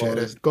appreciate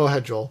it. Go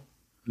ahead, Joel.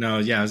 No,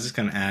 yeah, I was just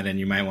going to add, and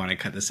you might want to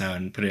cut this out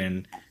and put it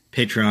in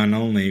Patreon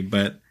only,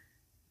 but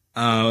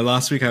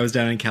last week I was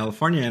down in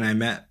California, and I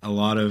met a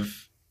lot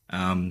of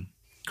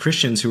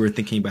Christians who were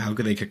thinking about how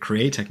they could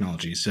create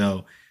technology.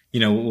 So,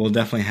 we'll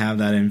definitely have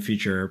that in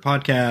future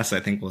podcasts. I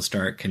think we'll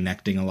start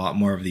connecting a lot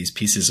more of these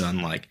pieces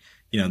on like,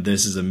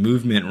 this is a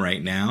movement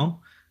right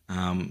now.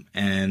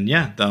 And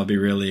yeah, that'll be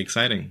really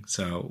exciting.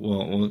 So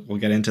we'll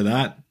get into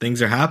that.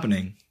 Things are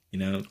happening,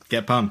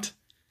 get pumped.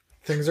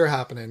 Things are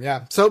happening.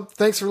 Yeah. So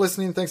thanks for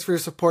listening. Thanks for your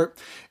support.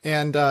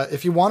 And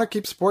if you want to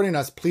keep supporting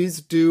us,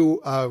 please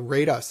do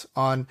rate us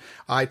on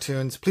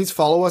iTunes. Please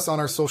follow us on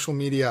our social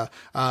media.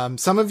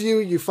 Some of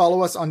you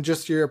follow us on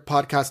just your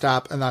podcast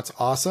app, and that's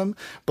awesome.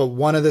 But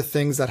one of the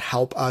things that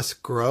help us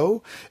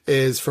grow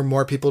is for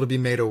more people to be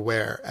made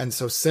aware. And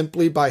so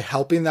simply by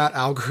helping that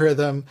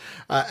algorithm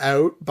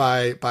out,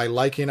 by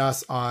liking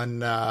us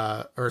on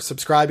or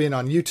subscribing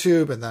on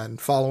YouTube and then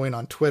following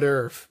on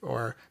Twitter,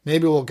 or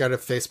maybe we'll get a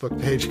Facebook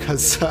page because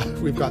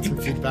we've got some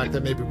feedback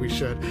that maybe we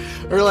should.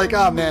 Or like,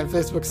 oh man,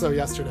 Facebook's so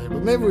yesterday,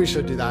 but maybe we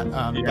should do that.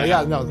 But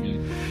yeah, no,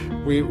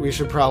 we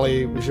should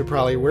probably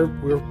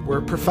we're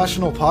a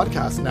professional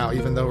podcast now,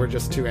 even though we're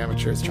just two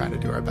amateurs trying to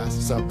do our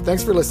best. So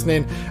thanks for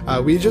listening.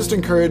 We just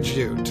encourage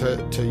you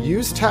to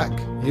use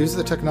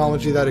the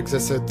technology that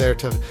exists out there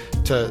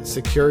to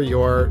secure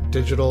your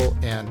digital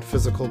and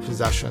physical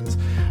possessions,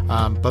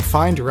 but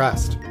find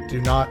rest. Do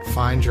not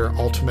find your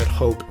ultimate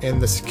hope in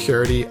the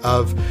security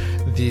of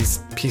these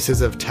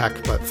pieces of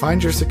tech, but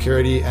find your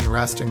security and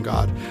rest in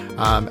God,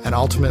 and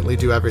ultimately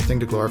do everything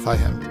to glorify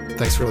Him.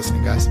 Thanks for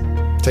listening, guys.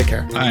 Take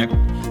care.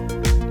 Bye.